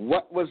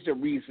 what was the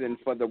reason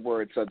for the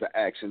words or the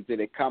actions? Did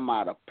it come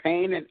out of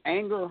pain and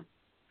anger,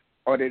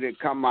 or did it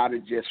come out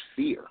of just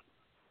fear?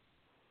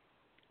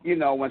 You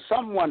know, when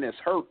someone is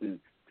hurting,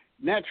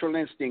 natural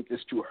instinct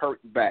is to hurt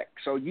back.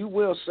 So you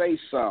will say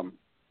some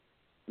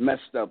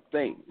messed up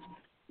things.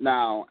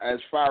 Now, as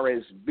far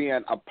as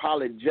being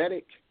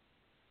apologetic,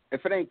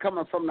 if it ain't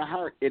coming from the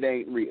heart, it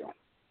ain't real.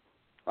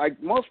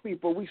 Like most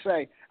people, we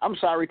say, I'm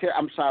sorry,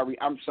 I'm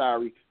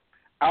sorry.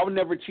 I'll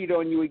never cheat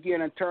on you again,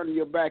 and turn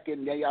your back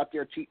and they out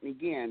there cheating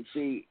again.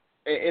 See,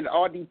 it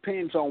all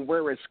depends on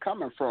where it's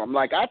coming from.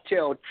 Like I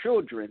tell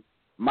children,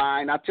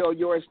 mine, I tell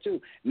yours too,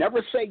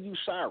 never say you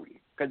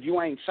sorry, because you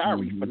ain't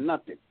sorry for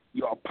nothing.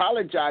 You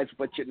apologize,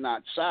 but you're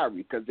not sorry,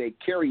 because they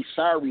carry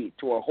sorry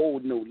to a whole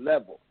new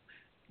level.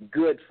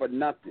 Good for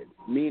nothing,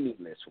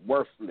 meaningless,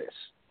 worthless.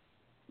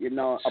 You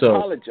know, so,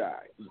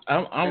 apologize.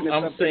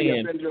 I'm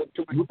saying,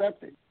 to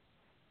accept it.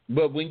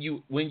 But when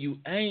you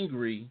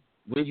angry,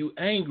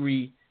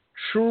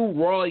 true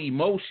raw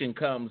emotion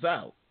comes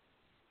out.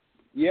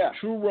 Yeah,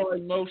 true raw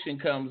emotion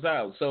comes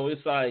out. So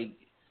it's like,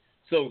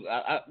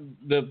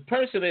 the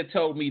person that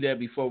told me that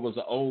before was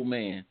an old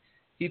man.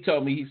 He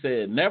told me, he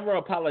said, never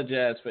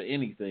apologize for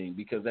anything,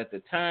 because at the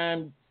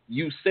time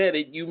you said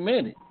it, you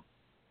meant it.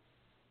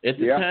 At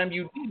the time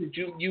you did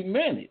it, you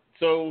meant it.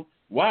 So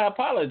why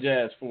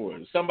apologize for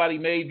it? Somebody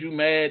made you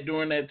mad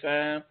during that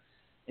time,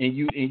 and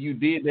you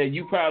did that.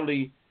 You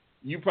probably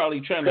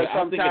trying to.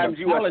 Sometimes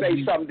you will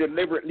say something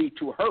deliberately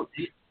to hurt.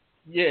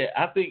 Yeah,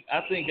 I think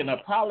an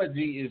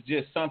apology is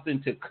just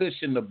something to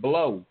cushion the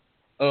blow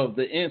of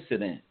the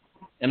incident,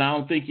 and I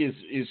don't think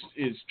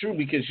it's true,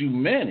 because you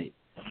meant it.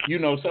 You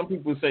know, some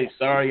people say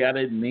sorry, I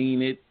didn't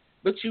mean it,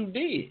 but you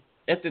did.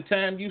 At the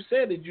time you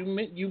said it, you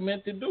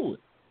meant to do it.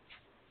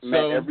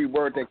 Meant every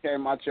word that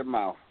came out your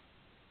mouth.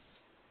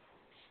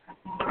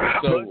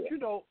 So, but you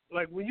know,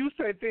 like when you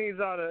say things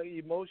out of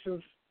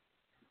emotions,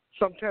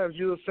 sometimes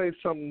you'll say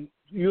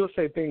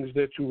things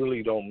that you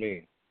really don't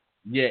mean.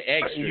 Yeah,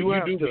 extra.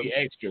 You do be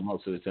extra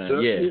most of the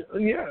time.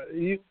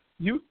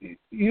 You.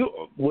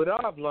 What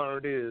I've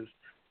learned is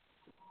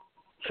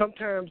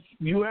sometimes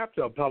you have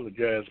to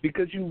apologize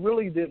because you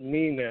really didn't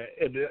mean that.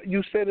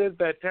 You said it at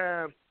that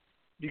time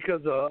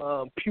because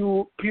of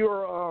pure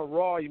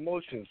raw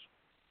emotions.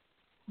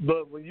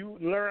 But when you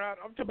learn how,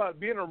 I'm talking about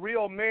being a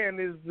real man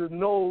is to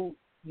know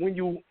when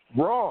you're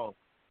wrong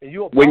and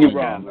you apologize. When you're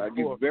wrong,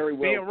 you're very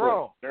well being put.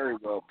 Wrong. Very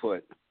well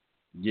put.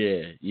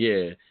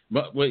 Yeah.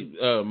 But wait,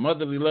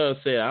 Motherly Love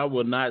said, I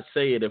will not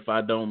say it if I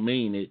don't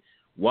mean it.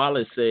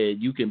 Wallace said,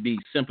 you can be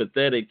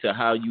sympathetic to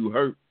how you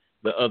hurt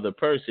the other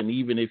person,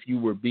 even if you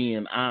were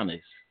being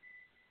honest.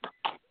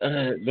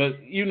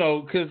 But, you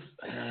know, because...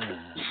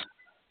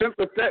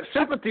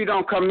 Sympathy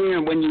don't come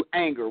in when you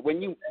anger.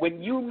 When you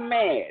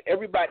mad,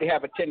 everybody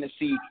have a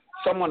tendency,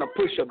 someone to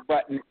push a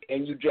button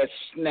and you just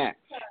snap.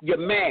 You're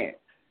mad,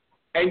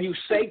 and you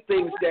say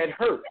things that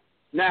hurt.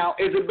 Now,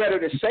 is it better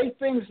to say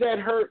things that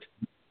hurt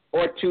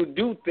or to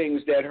do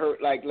things that hurt,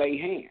 like lay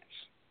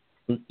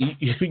hands?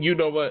 You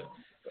know what?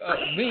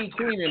 Mean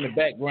Queen in the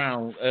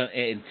background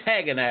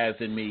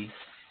antagonizing me,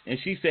 and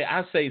she said,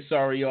 I say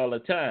sorry all the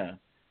time,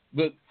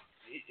 but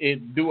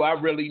do I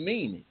really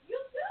mean it?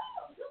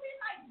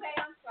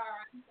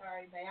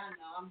 Babe, I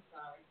know, I'm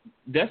sorry.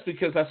 That's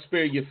because I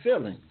spare your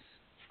feelings.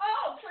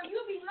 Oh, so you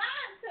be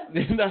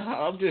lying to me. No,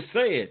 I'm just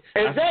saying.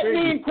 Is that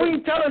mean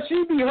Queen tell her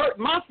she be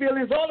hurting my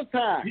feelings all the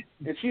time,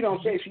 and she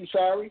don't say she's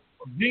sorry?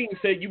 Dean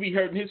said you be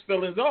hurting his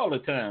feelings all the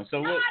time. So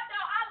no, what? I don't.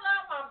 I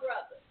love my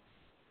brother.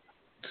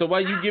 So why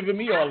you giving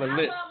me all the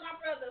lip? I love my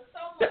brother so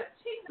much.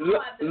 He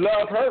knows I do.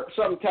 Love hurts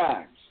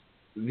sometimes.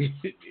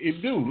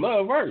 It do.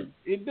 Love hurt.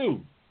 It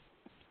do.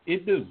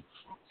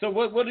 So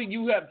what do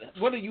you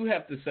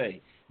have to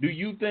say? Do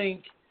you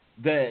think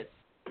that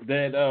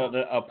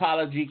the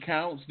apology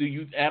counts? Do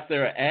you,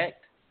 after an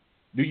act,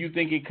 do you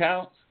think it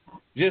counts?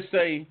 Just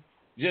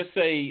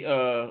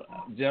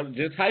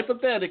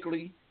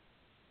hypothetically,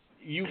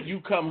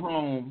 you come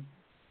home,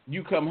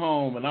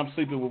 and I'm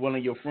sleeping with one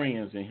of your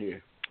friends in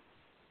here,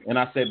 and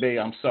I said, babe,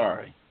 I'm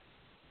sorry.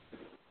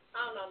 I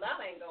don't know. That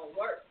ain't gonna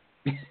work.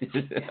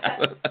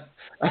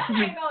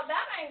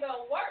 That ain't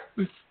gonna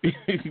work.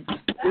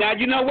 Now,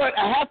 you know what?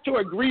 I have to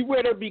agree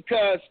with her,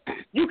 because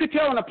you can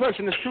tell when a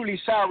person is truly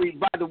sorry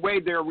by the way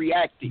they're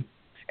reacting.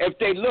 If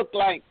they look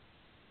like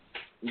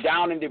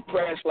down and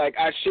depressed, like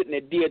I shouldn't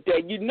have did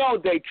that, you know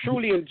they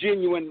truly and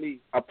genuinely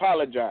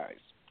apologize.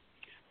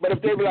 But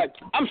if they were like,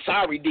 I'm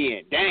sorry,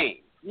 then,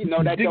 dang, you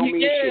know, that don't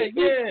mean shit.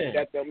 Yeah.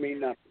 That don't mean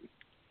nothing.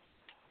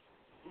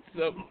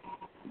 So,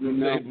 you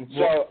know,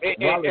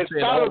 it's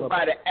followed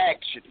by the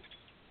action.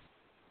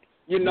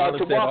 You know,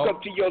 to walk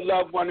up to your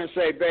loved one and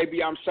say,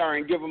 baby, I'm sorry,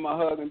 and give them a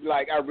hug and be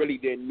like, I really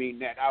didn't mean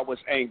that. I was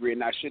angry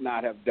and I should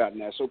not have done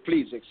that. So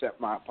please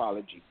accept my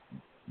apology.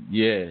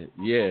 Yeah.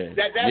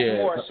 That's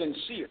more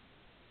sincere.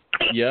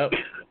 Yep.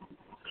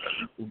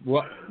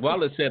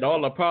 Wallace said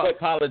all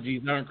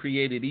apologies aren't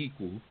created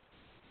equal.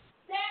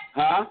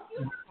 Huh?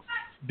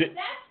 That's it,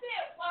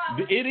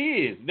 Wallace. It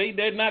is.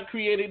 They're not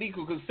created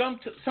equal because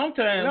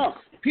sometimes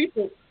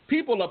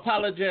people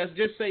apologize.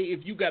 Just say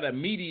if you got a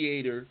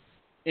mediator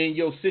in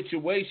your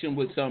situation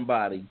with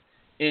somebody,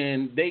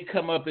 and they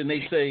come up and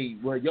they say,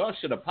 "Well, y'all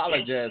should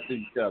apologize to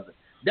each other."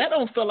 That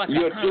don't feel like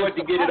you do it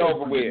to get it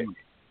over with.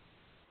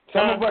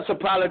 Some of us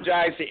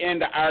apologize to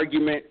end the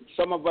argument.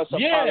 Some of us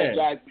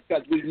apologize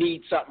because we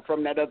need something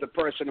from that other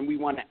person, and we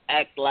want to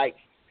act like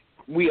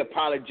we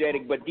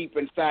apologetic, but deep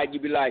inside you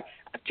be like,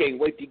 I can't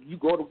wait till you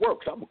go to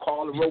work, so I'm going to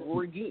call her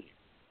over again.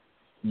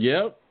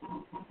 Yep.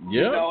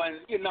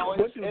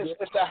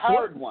 It's a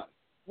hard one.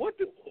 What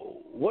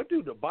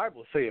do the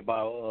Bible say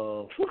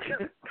about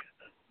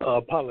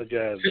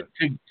apologizing?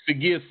 To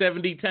forgive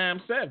 70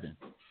 times 7.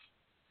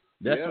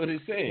 That's what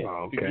it said.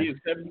 Oh, okay. Forgive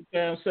 70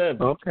 times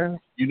 7. Okay.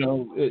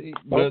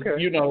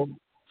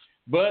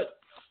 But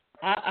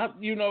I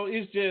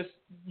it's just,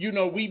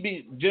 we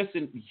be just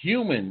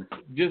humans,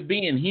 just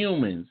being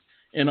humans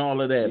and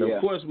all of that. Yeah.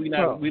 Of course, we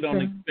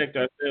don't expect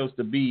ourselves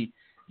to be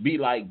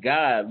like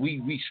God.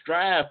 We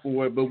strive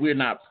for it, but we're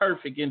not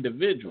perfect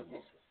individuals.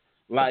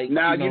 Like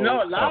now,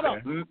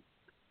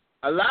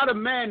 a lot of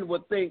men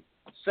would think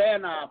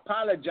saying I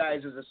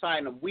apologize is a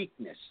sign of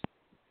weakness,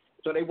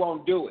 so they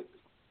won't do it.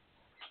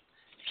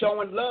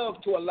 Showing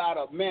love to a lot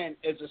of men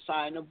is a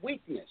sign of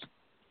weakness,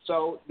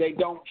 so they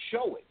don't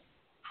show it.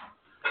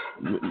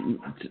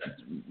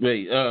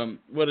 Wait,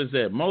 what is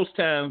that? Most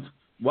times,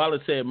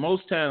 Wallace said,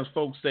 most times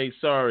folks say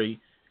sorry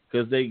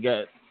because they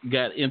got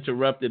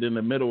interrupted in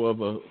the middle of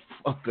a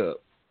fuck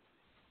up.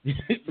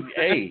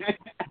 Hey,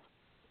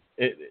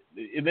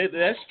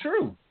 that's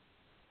true.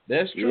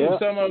 That's true. Yeah.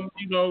 Some of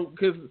them,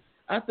 because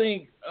I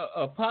think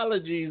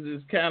apologies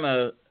is kind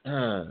of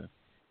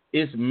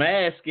it's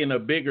masking a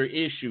bigger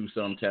issue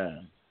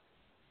sometimes.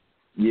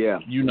 Yeah.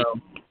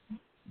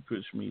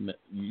 Push me.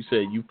 You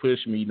said you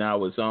push me,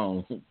 now it's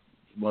on.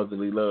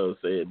 Motherly Love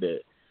said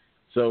that.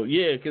 So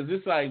yeah, because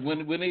it's like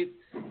when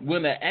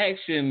the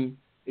action,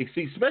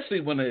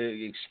 especially when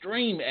an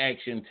extreme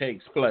action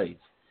takes place,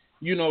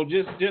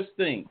 just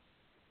think,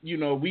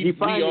 we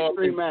all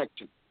extreme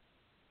action.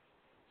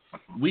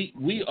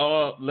 We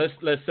all let's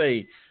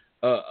say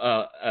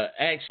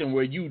action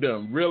where you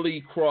done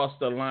really crossed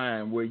the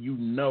line, where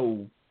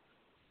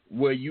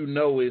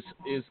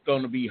it's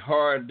going to be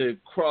hard to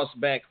cross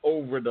back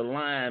over the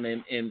line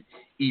and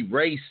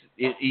erase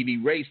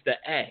the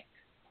act.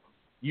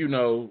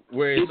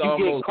 Where it's almost.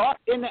 Did you get caught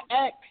in the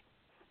act?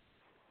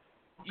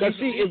 Because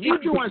if you're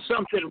doing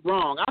something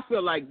wrong, I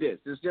feel like this.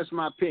 It's just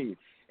my opinion.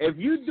 If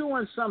you're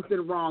doing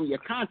something wrong, your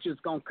conscience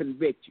gonna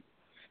convict you.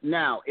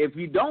 Now, if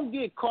you don't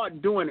get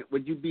caught doing it,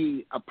 would you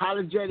be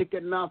apologetic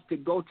enough to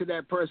go to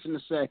that person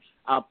and say,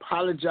 I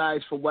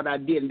apologize for what I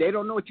did? And they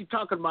don't know what you're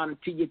talking about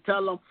until you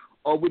tell them,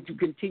 or would you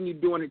continue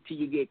doing it till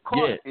you get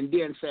caught and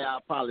then say, I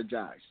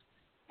apologize?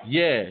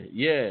 Yeah.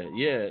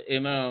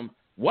 And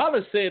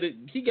Wallace said it,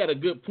 he got a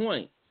good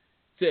point.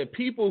 Said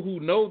people who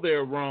know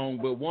they're wrong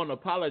but won't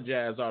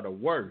apologize are the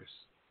worst.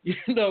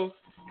 Because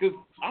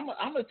I'm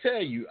going to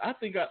tell you, I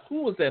think,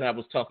 who was that I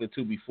was talking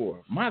to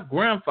before? My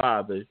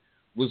grandfather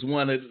was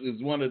one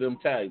of them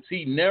types.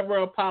 He never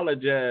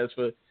apologized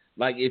for,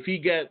 like, if he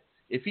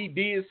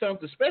did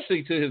something,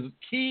 especially to his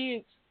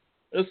kids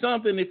or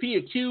something, if he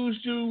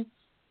accused you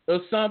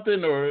of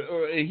something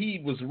or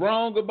he was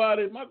wrong about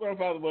it, my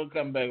grandfather wouldn't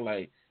come back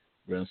like,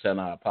 grandson,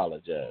 I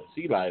apologize.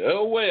 He like,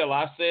 oh, well,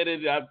 I said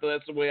it.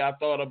 That's the way I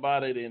thought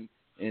about it, and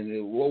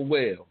oh,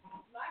 well.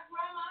 My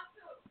grandma,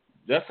 too.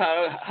 That's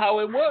how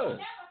it was.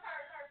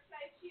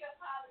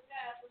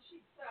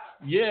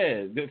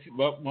 Yeah,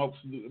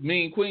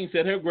 Mean Queen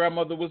said her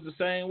grandmother was the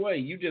same way.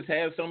 You just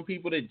have some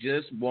people that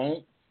just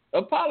won't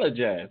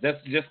apologize.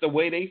 That's just the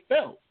way they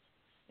felt.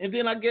 And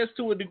then I guess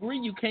to a degree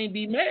you can't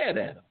be mad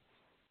at them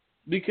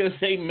because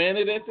they meant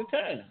it at the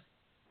time.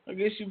 I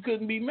guess you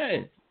couldn't be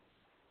mad.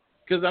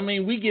 Because,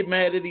 we get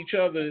mad at each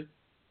other,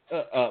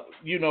 a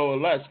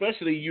lot,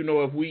 especially,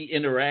 if we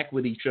interact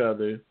with each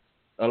other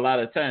a lot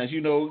of times.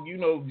 Gene,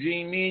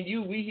 me and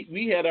you,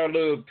 we had our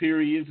little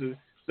periods of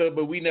stuff,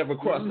 but we never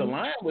crossed the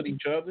line with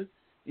each other.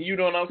 You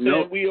know what I'm saying?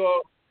 Nope.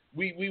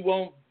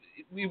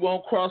 We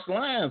won't cross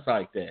lines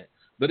like that.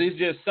 But it's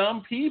just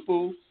some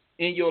people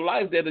in your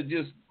life that'll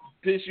just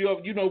piss you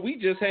off. We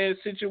just had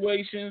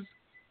situations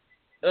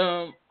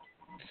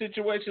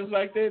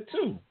like that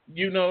too.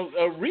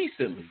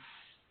 Recently,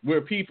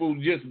 where people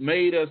just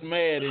made us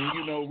mad,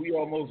 and we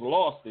almost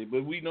lost it.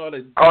 But we know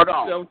that. Hold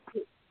on.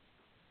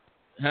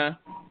 Huh?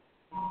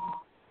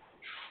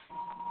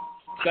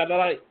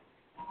 Satellite.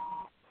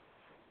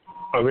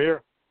 I'm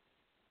here.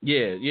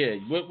 Yeah.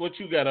 What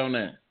you got on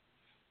that?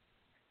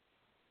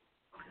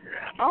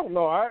 I don't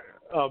know.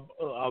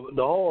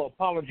 The whole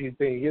apology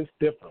thing is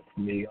different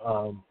for me.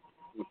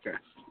 Okay.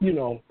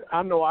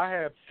 I know I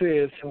have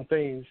said some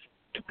things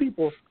to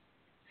people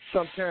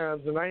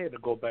sometimes, and I had to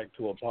go back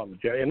to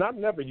apologize. And I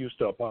never used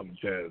to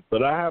apologize,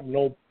 but I have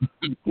no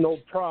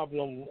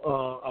problem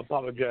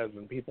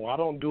apologizing to people. I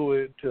don't do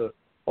it to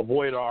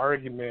avoid an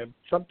argument.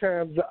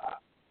 Sometimes,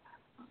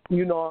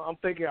 I'm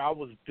thinking I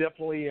was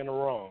definitely in the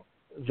wrong.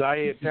 So I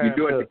had time you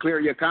do it to clear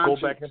your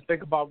conscience. Go back and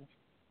think about.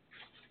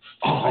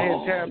 I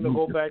had time to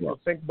go back and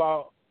think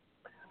about.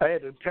 I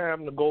had the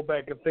time to go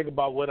back and think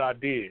about what I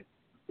did,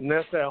 and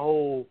that's that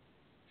whole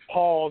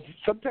pause.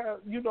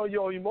 Sometimes,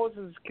 your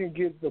emotions can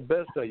get the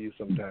best of you.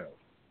 Sometimes.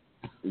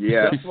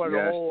 Yeah. That's why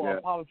the whole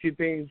apology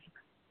things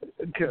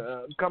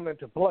come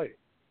into play.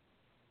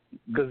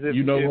 Because if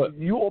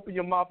you open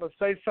your mouth and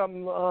say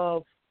something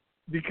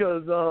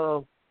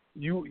because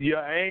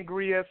you're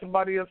angry at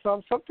somebody or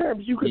something,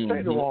 sometimes you can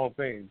say the wrong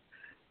thing.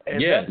 And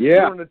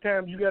during the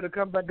times you got to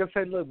come back and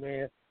say, look,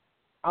 man,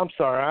 I'm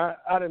sorry.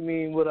 I didn't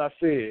mean what I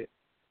said.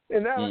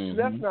 And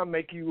that's not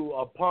make you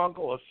a punk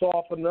or a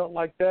soft or nothing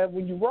like that.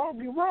 When you're wrong,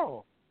 you're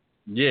wrong.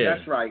 Yeah.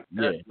 That's right.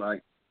 That's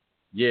right.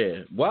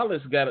 Yeah.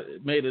 Wallace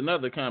made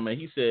another comment.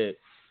 He said,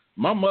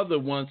 my mother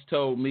once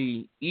told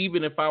me,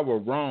 even if I were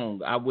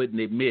wrong, I wouldn't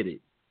admit it.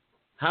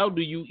 How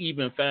do you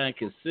even find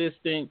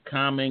consistent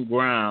common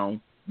ground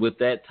with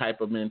that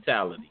type of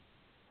mentality?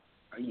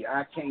 Yeah,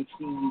 I can't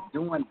see you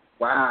doing.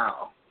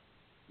 Wow.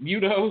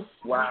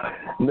 Wow.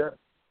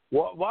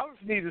 Wallace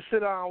need to sit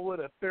down with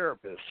a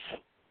therapist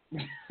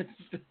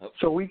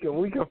so we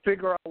can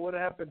figure out what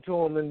happened to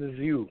him in his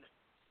youth.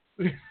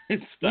 We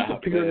can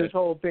figure this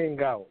whole thing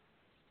out.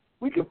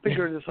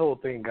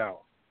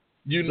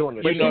 You know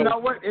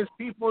what? It's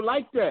people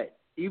like that.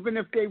 Even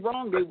if they're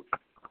wrong,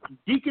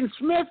 Deacon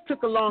Smith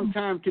took a long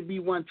time to be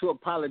one to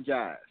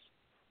apologize.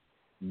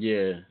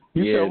 Yeah,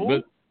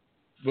 but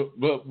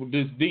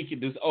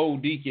this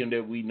old deacon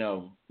that we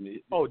know.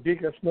 Oh,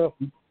 Deacon Smith.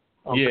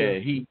 Yeah,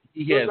 Okay.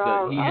 he has.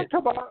 I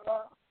talk about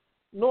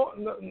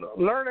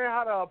learning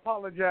how to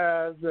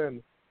apologize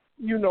and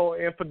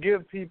and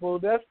forgive people.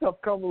 That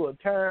stuff comes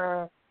with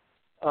time,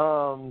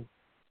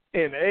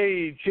 and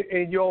age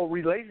in your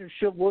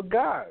relationship with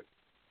God.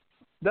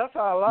 That's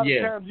how a lot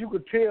of times you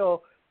could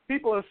tell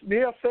people.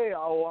 They'll say,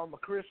 "Oh, I'm a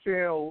Christian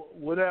or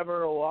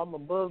whatever," or "I'm a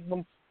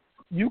Muslim."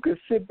 You can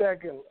sit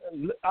back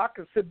and I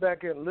can sit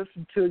back and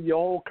listen to your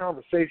whole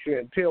conversation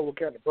and tell what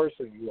kind of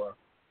person you are,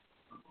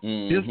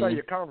 just by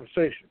your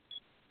conversation.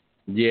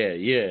 Yeah.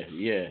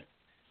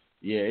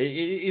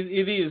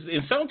 It is,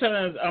 and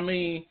sometimes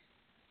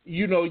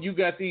you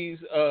got these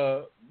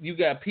you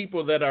got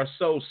people that are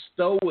so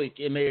stoic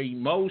in their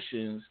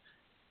emotions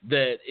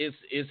that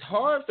it's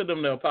hard for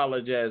them to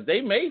apologize. They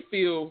may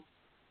feel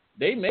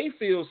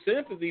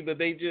sympathy, but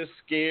they just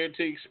scared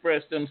to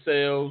express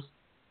themselves,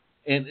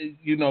 and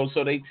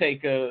so they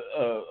take a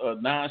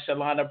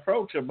nonchalant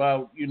approach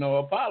about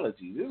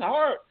apologies.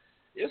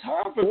 It's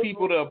hard for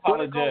people to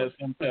apologize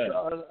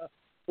sometimes.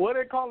 What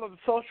they call them,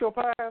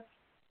 sociopaths?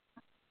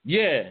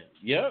 Yeah.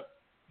 Yep.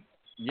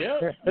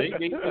 It's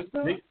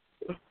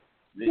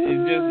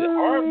just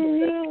hard,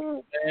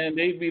 and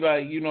they'd be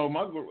like,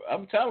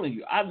 I'm telling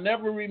you, I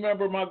never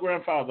remember my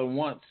grandfather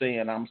once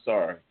saying I'm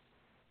sorry.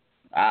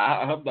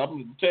 I'm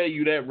gonna tell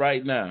you that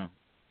right now.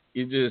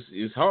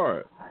 It's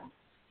hard.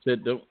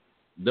 Said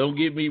don't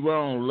get me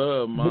wrong,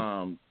 love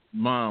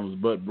moms,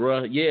 but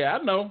bruh, yeah,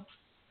 I know.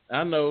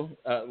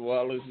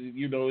 Well,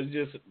 it's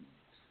just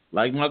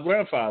like my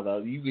grandfather.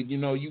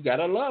 You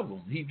gotta love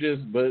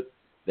him. But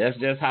that's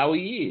just how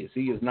he is.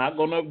 He is not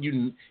gonna.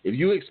 If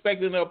you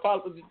expect an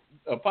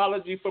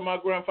apology from my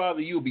grandfather,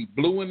 you'll be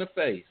blue in the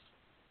face.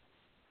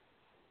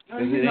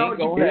 But I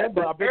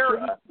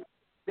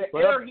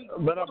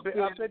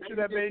bet you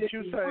that made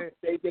you say,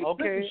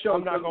 "Okay,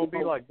 I'm not gonna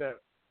be like that."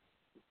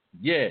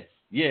 Yeah.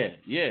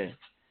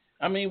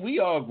 I mean, we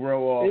all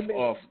grow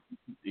off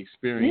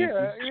experiences.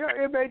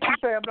 Yeah, it made you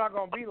say, "I'm not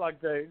gonna be like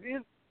that."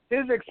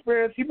 His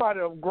experience, he might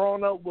have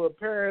grown up with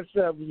parents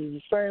that was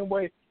the same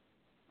way,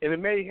 and it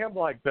made him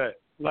like that.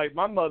 Like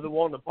my mother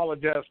won't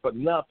apologize for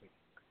nothing.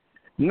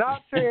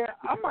 Not saying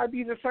I might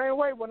be the same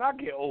way when I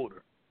get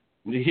older.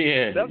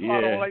 Yeah, that's why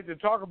I don't like to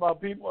talk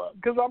about people,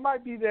 because I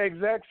might be the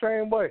exact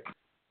same way.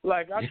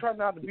 Like I try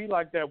not to be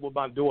like that with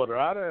my daughter.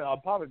 I didn't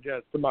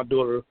apologize to my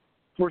daughter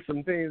for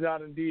some things I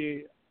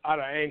did out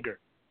of anger.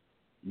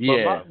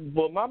 Yeah.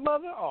 But my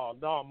mother, oh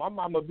no, my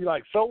mama would be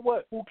like, "So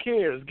what? Who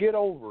cares? Get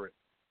over it."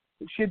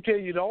 She'd tell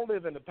you, "Don't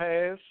live in the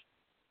past.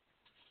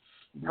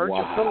 Hurt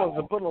your feelings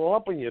and put a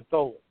lump in your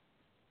throat."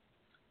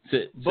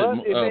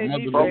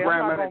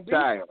 Programming a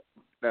child.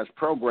 That's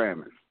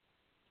programming.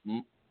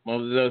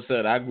 Moses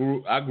said, "I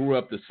grew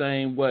up the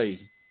same way."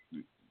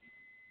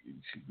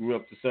 She grew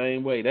up the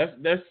same way.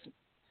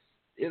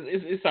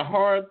 It's a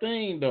hard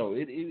thing though.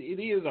 It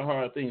is a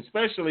hard thing,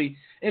 especially.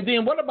 And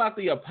then what about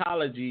the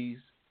apologies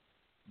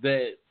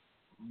that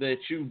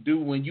you do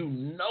when you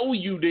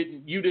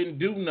didn't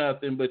do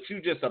nothing, but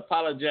you just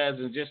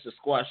apologizing just to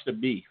squash the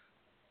beef?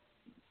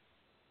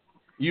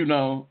 Those you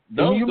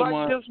the might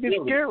ones just be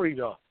scary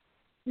though.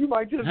 You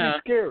might just be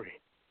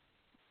scary.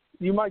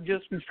 You might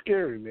just be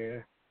scary,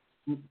 man.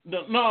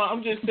 No,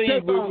 I'm just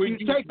saying. You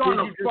take on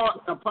a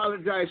fault,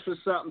 apologize for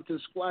something to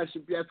squash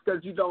it. That's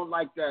because you don't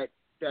like that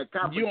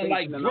confrontation. You don't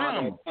like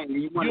drama.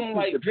 You don't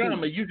like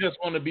drama. You just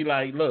want to be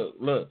like,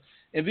 look.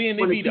 And then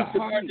it'll be the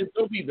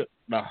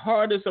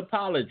hardest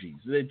apologies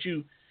that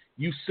you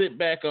sit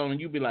back on and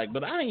you be like,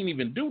 but I ain't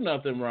even do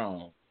nothing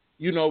wrong.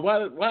 You know, why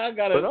do I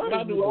gotta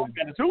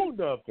do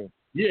nothing?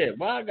 Yeah,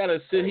 why I gotta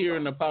sit here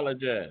and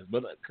apologize?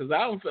 But because I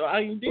don't feel I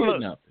ain't did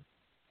nothing.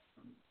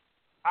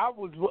 I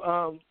was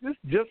this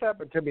just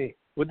happened to me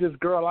with this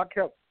girl. I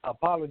kept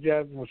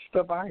apologizing for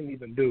stuff I didn't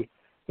even do.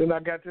 Then I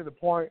got to the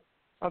point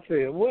I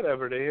said,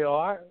 whatever the hell,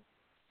 I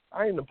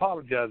ain't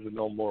apologizing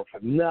no more for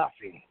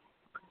nothing.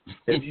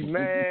 If you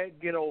mad,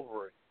 get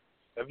over it.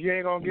 If you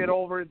ain't gonna get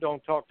over it,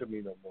 don't talk to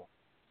me no more.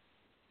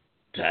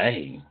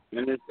 Dang.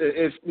 And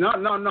it's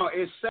no.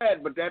 It's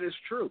sad, but that is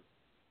true.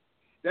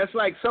 That's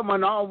like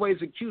someone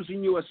always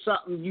accusing you of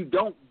something you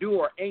don't do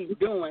or ain't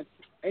doing,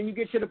 and you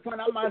get to the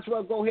point, I might as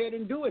well go ahead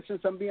and do it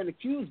since I'm being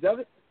accused of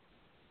it.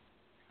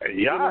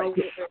 Yeah.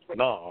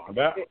 No,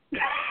 I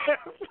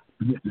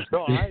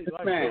ain't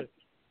like man.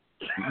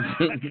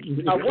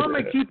 that. A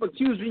woman keep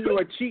accusing you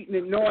of cheating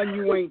and knowing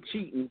you ain't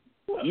cheating.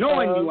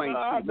 Knowing you ain't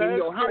cheating. In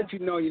your heart, you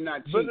know you're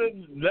not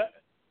cheating.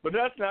 But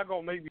that's not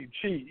going to make me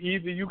cheat.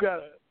 Either you got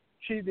to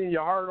cheat in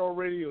your heart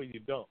already or you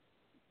don't.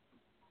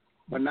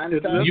 But 90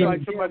 times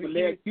like somebody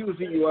they're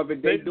accusing you of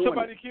it, they doing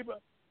it.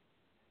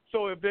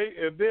 So if they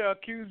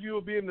accuse you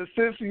of being a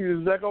sissy,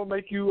 is that going to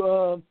make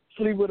you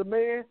sleep with a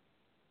man?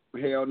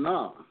 Hell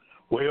no.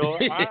 Well,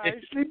 I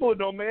ain't sleep with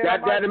no man.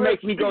 That'll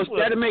make me go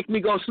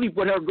sleep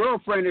with her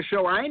girlfriend and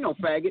show I ain't no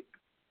faggot.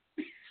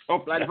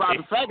 Like if I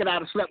was a faggot,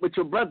 I'd have slept with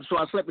your brother, so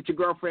I slept with your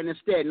girlfriend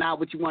instead. Now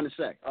what you want to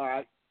say? All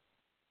right.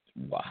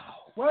 Wow.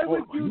 Why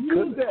would you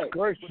do that?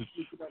 Gracious.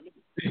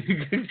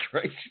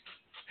 Gracious.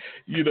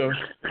 You know.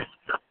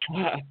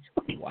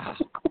 Wow.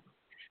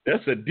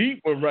 That's a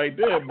deep one right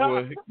there,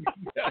 boy.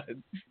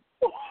 God.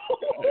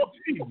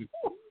 Jesus.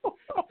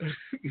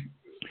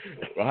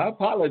 Well, I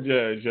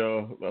apologize,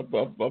 y'all.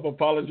 I'm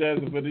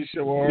apologizing for this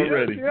show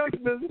already.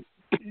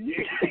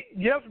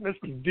 Yes,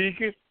 Mr.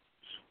 Deacon.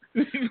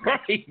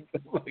 Right.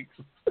 Like,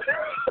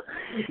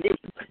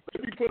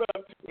 let me put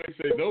out and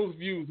say those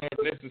views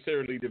aren't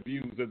necessarily the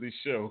views of this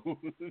show.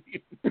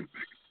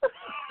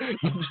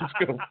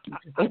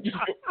 I'm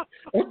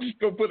just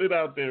gonna put it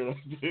out there.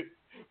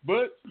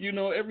 But you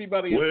know,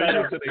 everybody is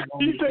entitled to their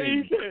own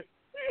opinion. He said,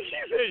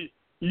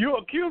 you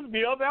accuse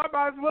me of it, I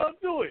might as well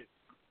do it.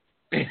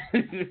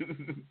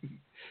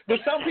 But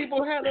some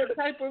people have that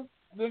type of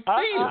the feel.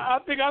 I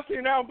think I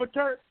seen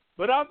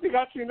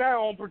that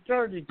on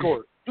paternity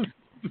court.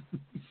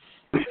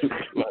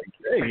 Like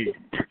dang.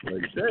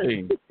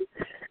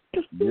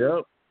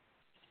 Yep.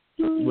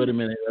 Wait a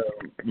minute.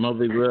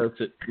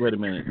 Wait a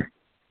minute.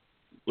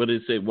 What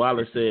did it say?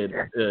 Wallace said,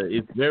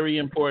 it's very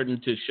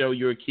important to show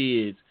your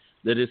kids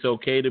that it's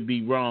okay to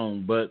be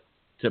wrong, but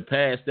to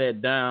pass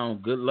that down,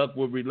 good luck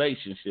with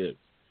relationships.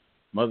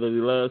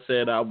 Motherly Love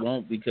said, I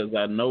won't because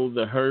I know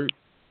the hurt.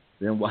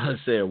 Then Wallace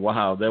said,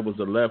 wow, that was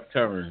a left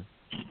turn.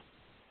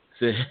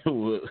 And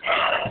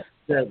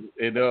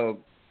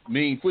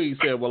Mean Queen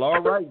said, well,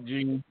 all right,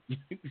 Gene.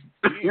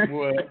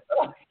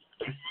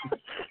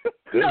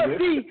 No,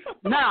 see,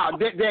 now,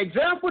 the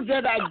example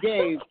that I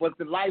gave was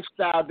the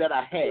lifestyle that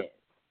I had.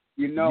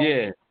 You know,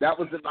 that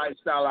was the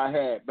lifestyle I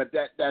had, but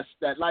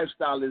that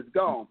lifestyle is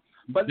gone.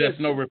 But there's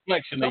no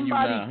reflection in you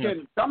now.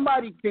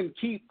 Somebody can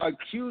keep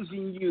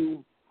accusing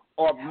you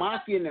or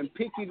mocking and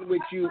picking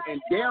with you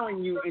and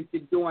daring you into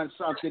doing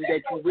something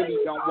that you really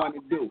don't want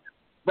to do.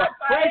 But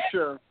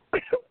pressure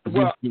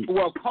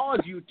will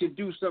cause you to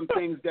do some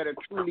things that are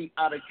truly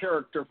out of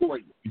character for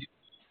you.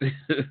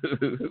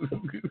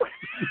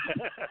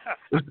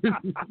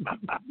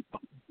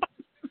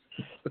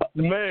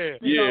 Man,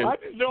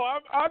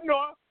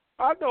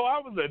 I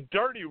was a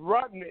dirty,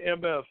 rotten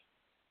MF,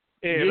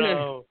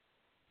 and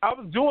I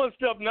was doing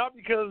stuff not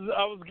because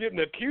I was getting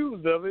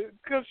accused of it,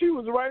 because she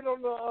was right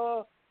on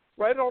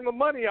the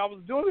money. I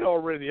was doing it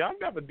already. I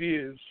never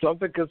did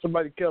something because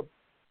somebody kept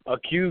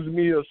accusing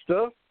me of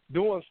stuff,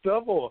 doing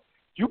stuff, or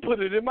you put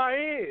it in my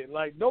head.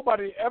 Like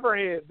nobody ever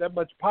had that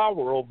much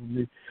power over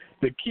me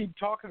to keep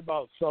talking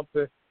about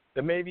something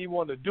that made me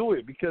want to do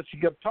it because she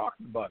kept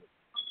talking about it.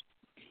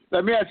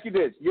 Let me ask you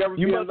this. You ever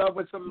be in love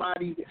with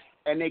somebody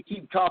and they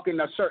keep talking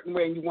a certain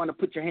way and you want to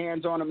put your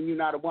hands on them and you're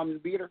not a woman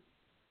beater?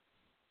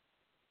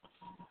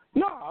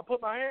 No, I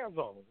put my hands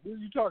on them. What are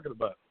you talking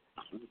about?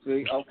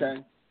 See,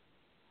 okay.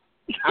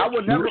 I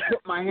would never put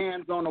my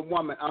hands on a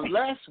woman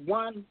unless,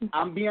 one,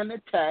 I'm being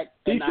attacked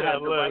and I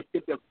have the right to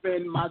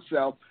defend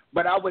myself.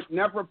 But I would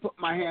never put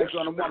my hands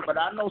on a woman. But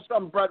I know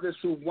some brothers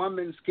who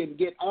women can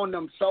get on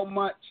them so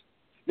much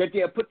that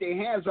they'll put their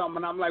hands on them.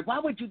 And I'm like, why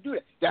would you do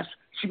that?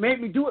 She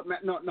made me do it, man.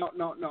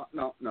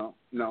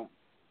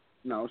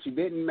 No, she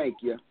didn't make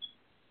you.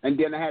 And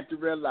then I had to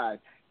realize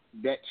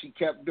that she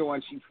kept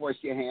doing, she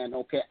forced your hand.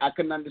 Okay, I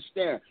can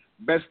understand.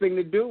 Best thing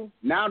to do,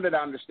 now that I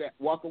understand,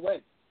 walk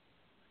away.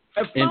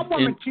 If my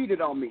woman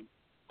cheated on me,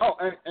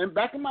 and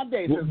back in my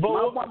days, if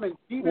my woman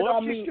cheated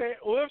on me.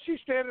 What if she's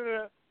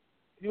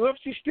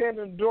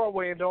standing in the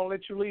doorway and don't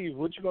let you leave?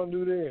 What you going to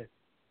do then?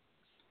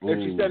 If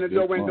she stands in the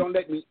doorway and don't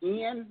let me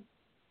in?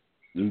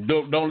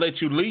 Don't let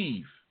you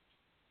leave.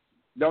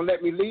 Don't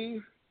let me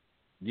leave.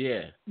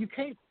 Yeah. You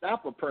can't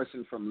stop a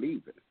person from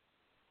leaving.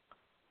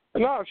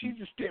 No, she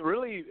just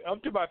really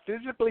up to about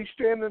physically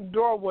standing in the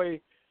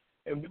doorway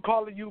and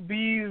calling you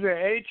B's and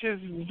H's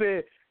and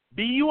said,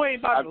 B, you ain't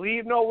about to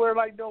leave nowhere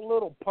like no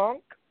little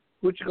punk.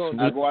 What you gonna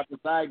do? I go out the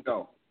side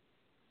door.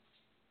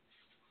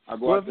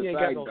 Well, if you ain't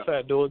got no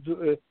side door,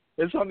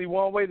 there's only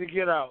one way to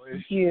get out,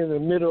 and she in the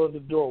middle of the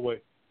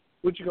doorway.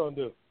 What you gonna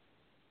do?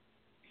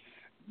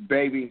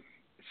 Baby,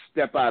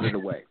 step out of the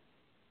way.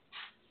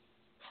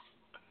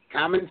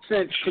 Common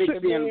sense kicks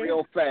in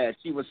real fast.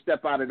 She would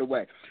step out of the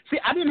way. See,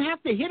 I didn't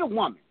have to hit a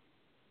woman.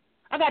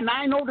 I got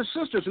 9 older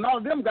sisters, and all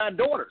of them got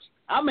daughters.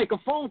 I'll make a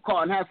phone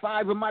call and have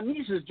 5 of my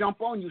nieces jump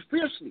on you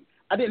fiercely.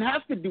 I didn't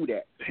have to do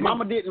that.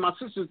 Mama didn't. My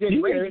sisters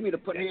didn't raise me to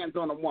put hands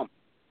on a woman.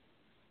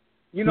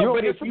 You know,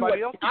 but if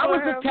I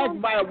was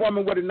attacked by a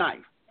woman with a knife,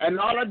 and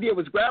all I did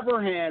was grab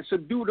her hand,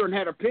 subdued her, and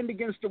had her pinned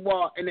against the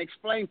wall and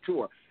explained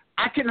to her,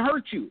 I can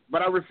hurt you,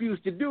 but I refuse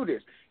to do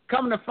this.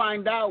 Coming to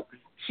find out,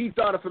 she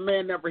thought if a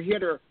man never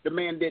hit her, the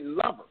man didn't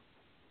love her.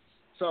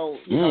 So,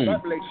 you know,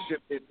 that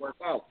relationship didn't work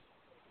out.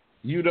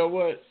 You know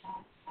what?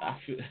 I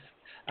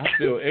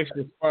feel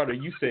extra smarter.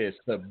 You said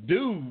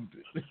subdued.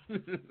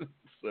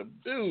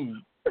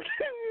 Subdued.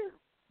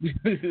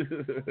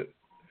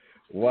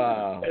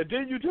 Wow. And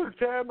then you took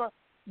time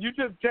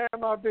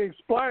out to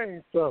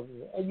explain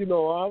something. You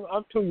know,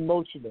 I'm too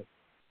emotional.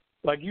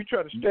 Like, you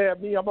try to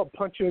stab me, I'm going to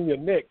punch you in your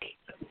neck.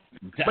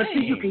 Dang. But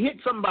see, you can hit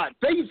somebody.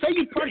 Say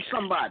you punch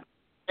somebody,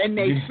 and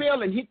they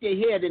fell and hit their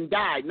head and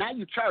died. Now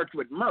you're charged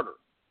with murder.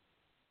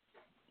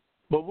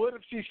 But what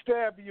if she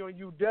stabbed you and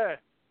you died?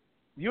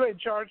 You ain't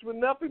charged with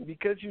nothing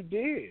because you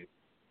did.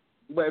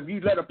 Well, if you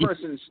let a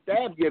person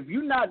stab you, if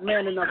you're not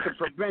man enough to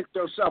prevent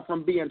yourself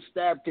from being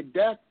stabbed to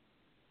death,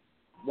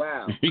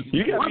 wow.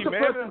 You got to be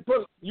man enough.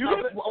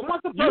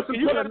 Once a person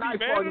put a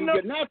knife on you,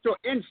 your natural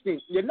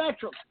instinct,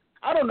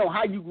 I don't know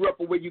how you grew up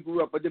or where you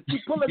grew up, but if you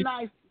pull a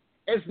knife,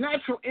 it's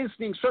natural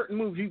instinct, certain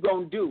moves you're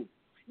going to do.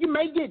 You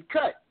may get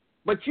cut,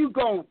 but you're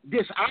going to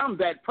disarm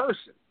that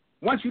person.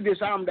 Once you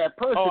disarm that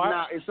person,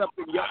 now it's up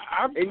in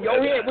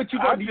your head. What you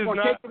going to do? You going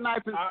to take the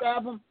knife and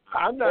stab him,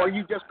 or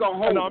you just going to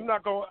hold him?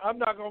 No,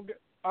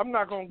 I'm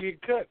not going to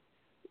get cut.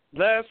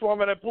 Last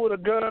woman that pulled a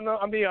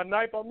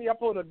knife on me, I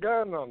pulled a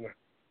gun on her.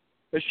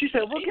 And she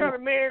said, "What kind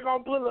of man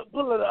going to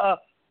pull a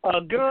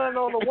gun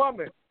on a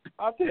woman?"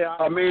 I said,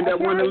 "A man that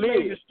want to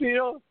live."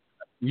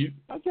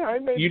 I said, "I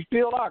ain't made you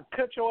steal. I'll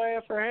cut your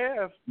ass in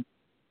half."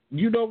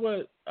 You know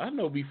what? I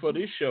know before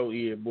this show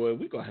here, boy,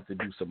 we're going to have to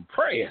do some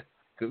prayer.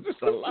 Because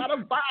there's a lot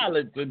of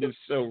violence in this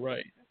show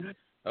right here.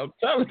 I'm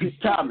telling you,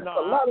 Thomas,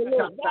 a lot of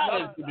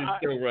violence in this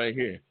show right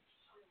here.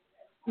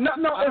 No,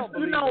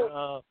 you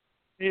know,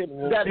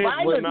 that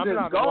violence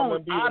is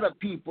gone out of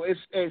people.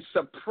 It's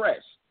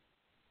suppressed.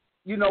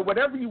 You know,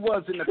 whatever you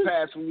was in the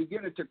past, when you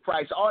get into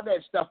Christ, all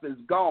that stuff is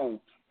gone.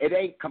 It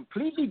ain't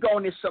completely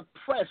gone. It's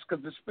suppressed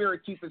because the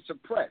Spirit keeps it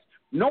suppressed.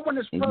 No one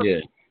is perfect. Yeah.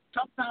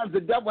 Sometimes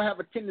the devil have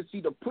a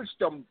tendency to push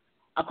them,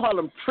 I call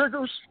them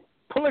triggers.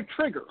 Pull a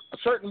trigger. A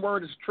certain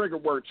word is a trigger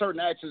word.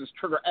 Certain action is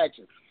trigger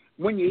action.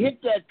 When you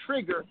hit that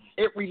trigger,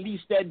 it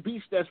releases that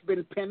beast that's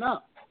been pinned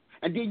up.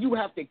 And then you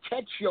have to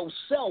catch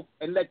yourself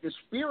and let the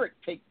Spirit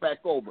take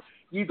back over.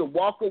 You either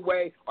walk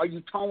away or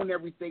you tone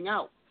everything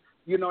out.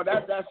 You know,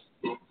 that's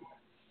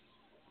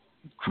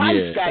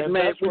Christ got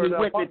mad when he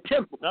went to the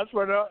temple.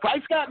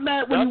 Christ got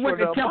mad when he went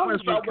to the temple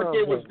and saw what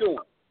they was doing.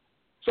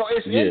 So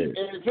if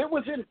it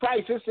was in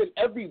Christ, it's in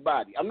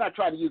everybody. I'm not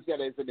trying to use that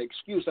as an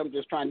excuse. I'm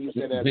just trying to use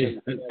that as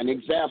an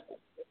example.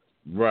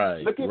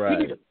 Right. Look at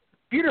Peter.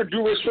 Peter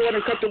drew his sword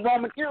and cut the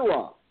Roman ear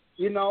off.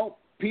 You know,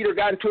 Peter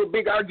got into a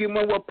big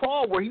argument with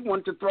Paul where he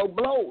wanted to throw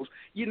blows.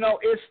 You know,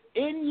 it's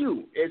in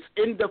you. It's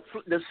in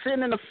the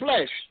sin in the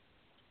flesh.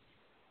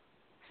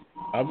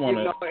 I want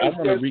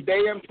to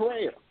stay in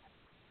prayer.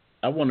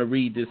 I want to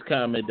read this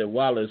comment that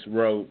Wallace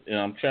wrote, and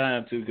I'm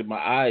trying to because my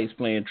eyes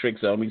playing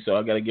tricks on me, so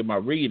I got to get my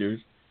readers.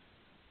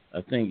 I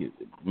think,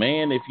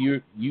 man, if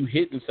you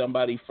hitting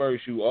somebody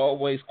first, you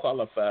always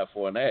qualify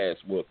for an ass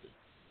whooping.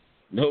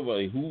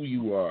 Nobody, who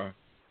you are,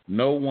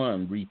 no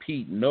one,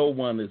 repeat, no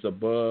one is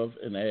above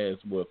an ass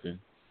whooping,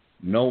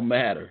 no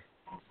matter.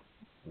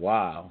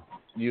 Wow.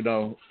 You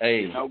know,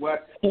 hey. You know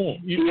what?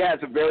 He has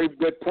a very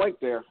good point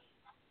there.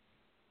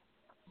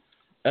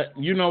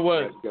 You know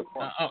what?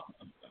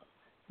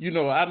 You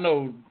know, I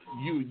know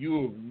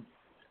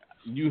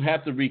you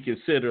have to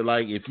reconsider,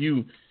 like, if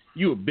you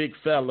a big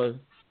fella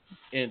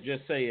and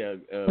just say a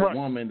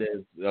woman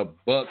that's a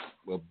buck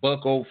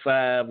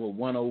 05 or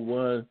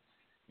 101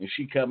 and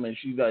she come and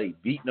she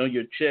like beating on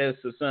your chest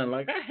or something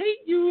like, I hate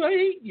you,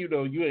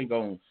 know, you ain't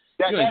gonna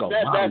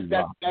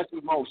that's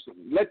emotion.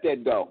 Let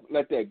that go.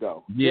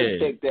 Yeah.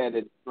 Just take that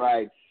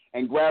and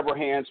and grab her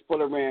hands, pull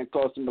her in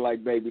close and be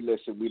like, baby,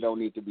 listen, we don't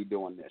need to be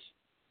doing this.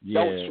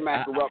 Yeah. Don't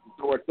smack her up and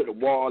throw her to the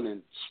wall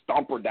and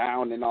stomp her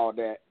down and all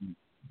that.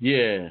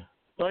 Yeah.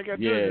 All you got to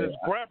do is just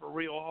grab her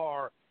real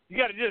hard. You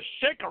got to just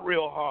shake her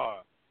real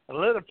hard and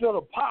let her feel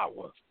the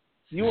power.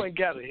 You ain't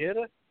got to hit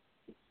her.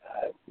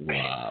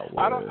 Wow.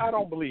 I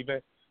don't believe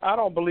it. I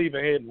don't believe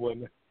in hitting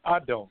women. I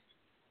don't.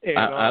 And,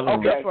 don't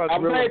okay, that's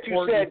I'm glad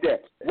you said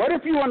that. What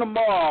if you in the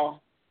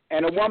mall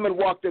and a woman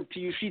walked up to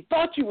you? She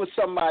thought you was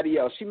somebody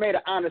else. She made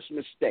an honest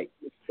mistake.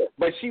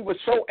 But she was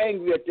so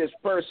angry at this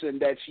person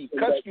that she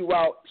cussed you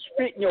out,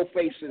 spit in your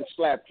face, and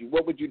slapped you.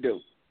 What would you do?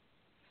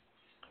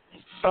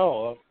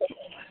 Oh,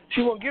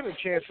 she won't get a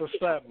chance to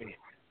slap me.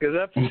 Because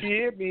after she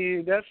hit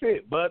me, that's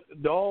it. But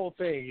the whole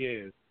thing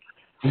is,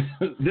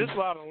 this is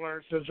what I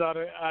learned since I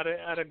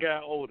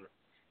got older.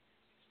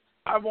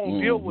 I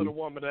won't deal with a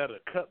woman that'll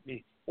cut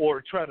me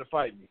or try to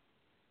fight me.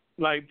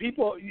 Like,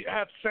 people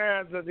have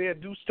signs that they'll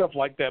do stuff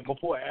like that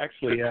before it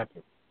actually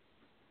happens.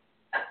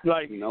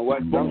 Like, you know what?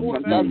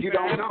 Sometimes you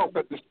don't know,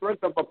 but the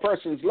strength of a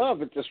person's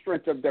love is the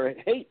strength of their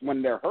hate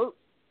when they're hurt.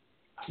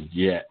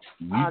 Yeah,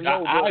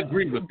 I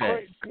agree with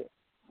that.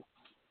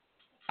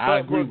 I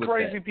agree with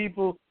crazy that.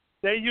 People,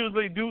 they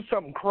usually do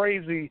something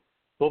crazy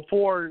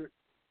before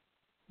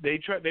they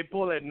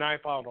pull that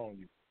knife out on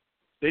you.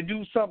 They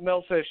do something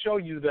else that show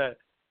you that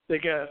they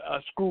got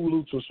a screw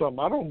loose or something.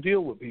 I don't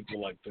deal with people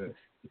like that.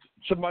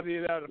 Somebody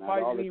that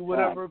fight me,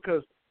 whatever,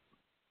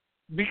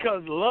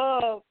 because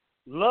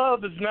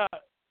love is not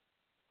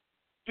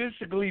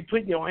physically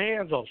putting your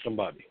hands on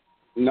somebody.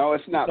 No,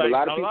 it's not. Like, a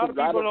lot of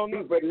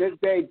people in this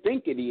day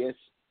think it is.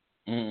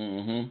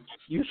 Mm-hmm.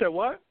 You said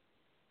what?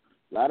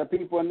 A lot of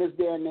people in this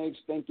day and age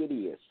think it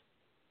is.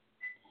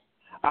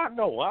 I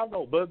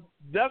know, but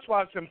that's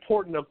why it's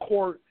important to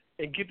court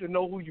and get to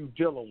know who you're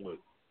dealing with.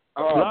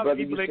 A lot of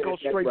people, they go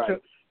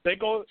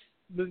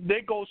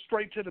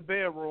straight to the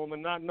bedroom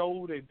and not know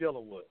who they're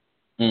dealing with.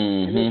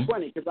 Mm-hmm. And it's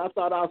funny because I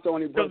thought I was the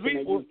only person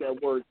that used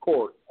that word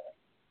court.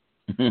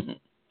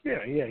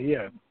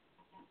 Yeah.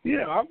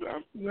 I'm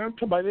talking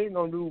about ain't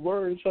no new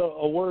word. It's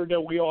a word that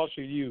we all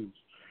should use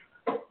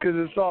because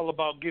it's all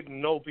about getting to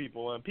know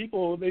people. And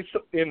people, they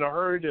in a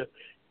hurry to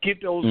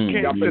get those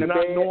kids and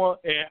not knowing,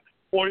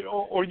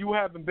 or you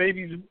having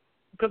babies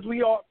because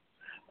we all.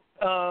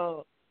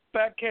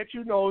 Fat Cat,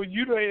 you know,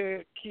 you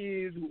had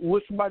kids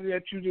with somebody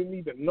that you didn't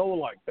even know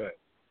like that.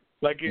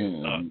 Like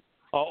an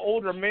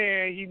older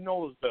man, he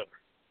knows better.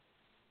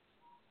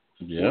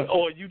 Yeah.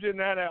 Or you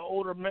didn't have that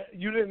older man.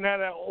 You didn't have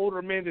that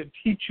older man to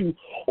teach you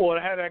or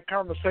have that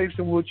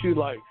conversation with you.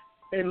 Like,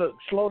 hey, look,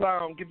 slow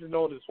down, get to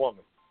know this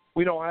woman.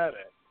 We don't have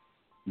that.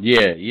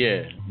 Yeah.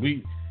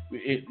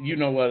 You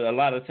know what? A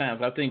lot of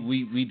times, I think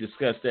we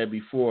discussed that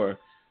before.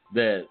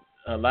 That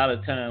a lot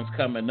of times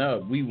coming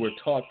up, we were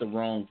taught the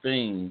wrong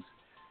things.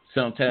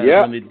 Sometimes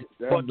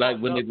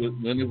when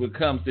it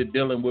comes to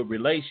dealing with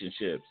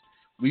relationships,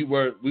 we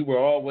were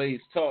always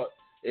taught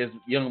as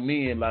young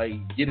men, like,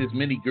 get as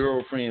many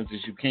girlfriends as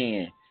you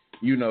can.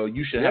 You know,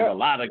 you should have a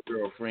lot of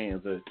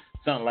girlfriends or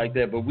something like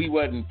that. But we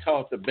wasn't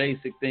taught the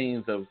basic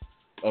things of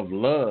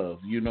love,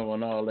 you know,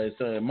 and all that.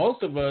 So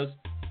most of us,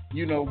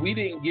 you know, we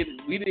didn't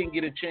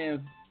get a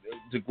chance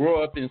to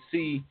grow up and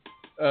see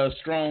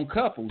strong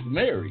couples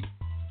married.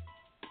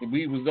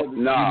 We was,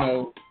 you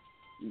know.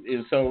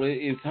 And so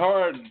it's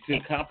hard to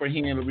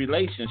comprehend a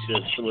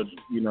relationship, so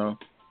you know.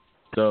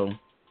 So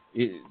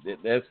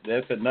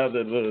that's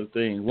another little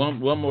thing.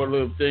 One more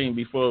little thing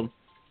before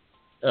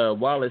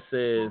Wallace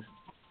says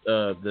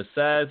the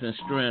size and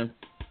strength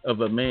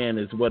of a man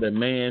is what a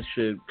man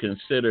should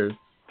consider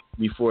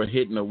before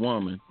hitting a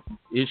woman.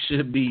 It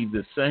should be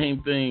the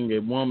same thing a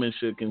woman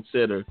should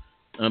consider,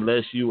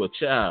 unless you a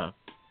child.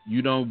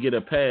 You don't get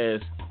a pass.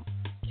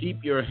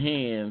 Keep your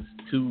hands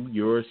to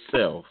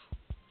yourself.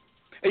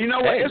 And you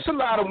know what? It's a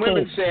lot of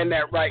women saying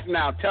that right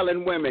now,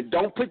 telling women,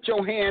 don't put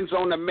your hands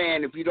on a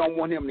man if you don't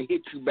want him to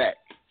hit you back.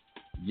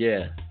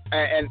 Yeah.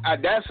 And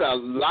that's a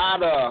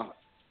lot of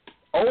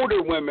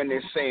older women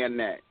that's saying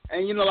that.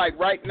 And, you know, like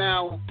right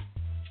now,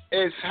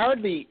 there's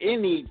hardly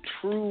any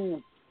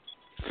true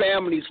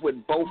families with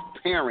both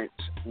parents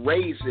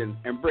raising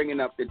and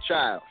bringing up the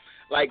child.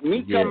 Like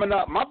me coming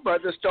up, my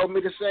brothers told me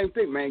the same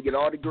thing, man, get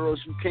all the girls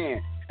you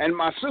can. And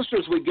my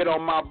sisters would get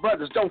on my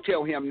brothers. Don't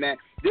tell him that.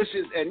 This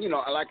is, and, you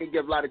know, I can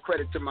give a lot of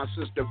credit to my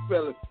sister,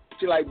 Phyllis.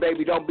 She's like,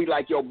 baby, don't be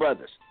like your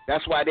brothers.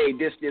 That's why they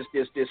this,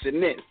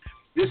 and this.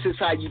 This is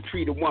how you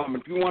treat a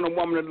woman. If you want a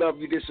woman to love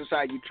you, this is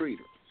how you treat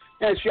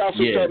her. And she also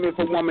told me if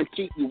a woman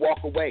cheat, you walk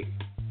away.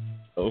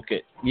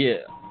 Okay. Yeah.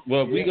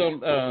 Well, we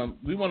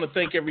want to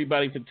thank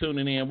everybody for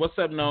tuning in. What's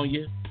up,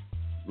 Nonya?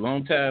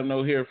 Long time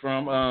no hear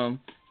from.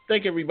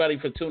 Thank everybody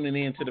for tuning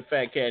in to the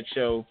Fat Cat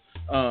Show.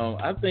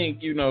 I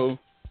think, you know,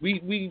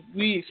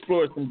 we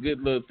explored some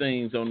good little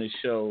things on this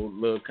show,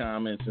 little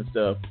comments and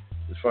stuff.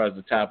 As far as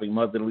the topic,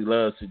 Motherly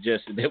Love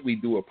suggested that we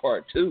do a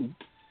part 2.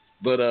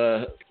 But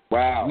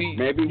wow,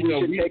 maybe we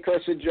should take her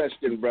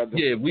suggestion, brother.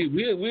 Yeah,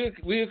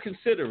 we'll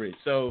consider it.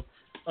 So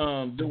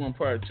doing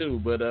part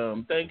 2. But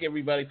thank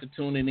everybody for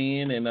tuning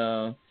in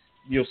and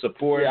your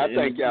support. Yeah, I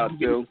thank y'all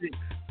too.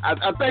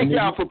 I thank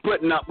y'all for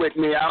putting up with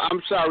me.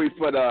 I'm sorry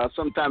for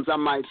sometimes I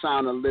might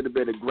sound a little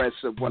bit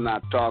aggressive when I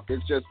talk.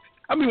 It's just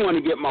I want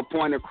to get my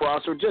point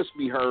across or just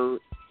be heard.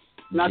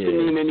 Not to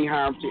mean any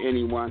harm to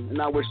anyone.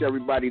 And I wish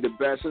everybody the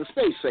best and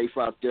stay safe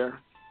out there.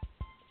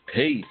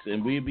 Peace,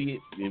 and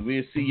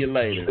we'll see you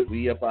later.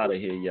 We up out of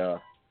here,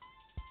 y'all.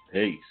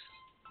 Peace.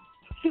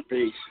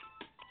 Peace.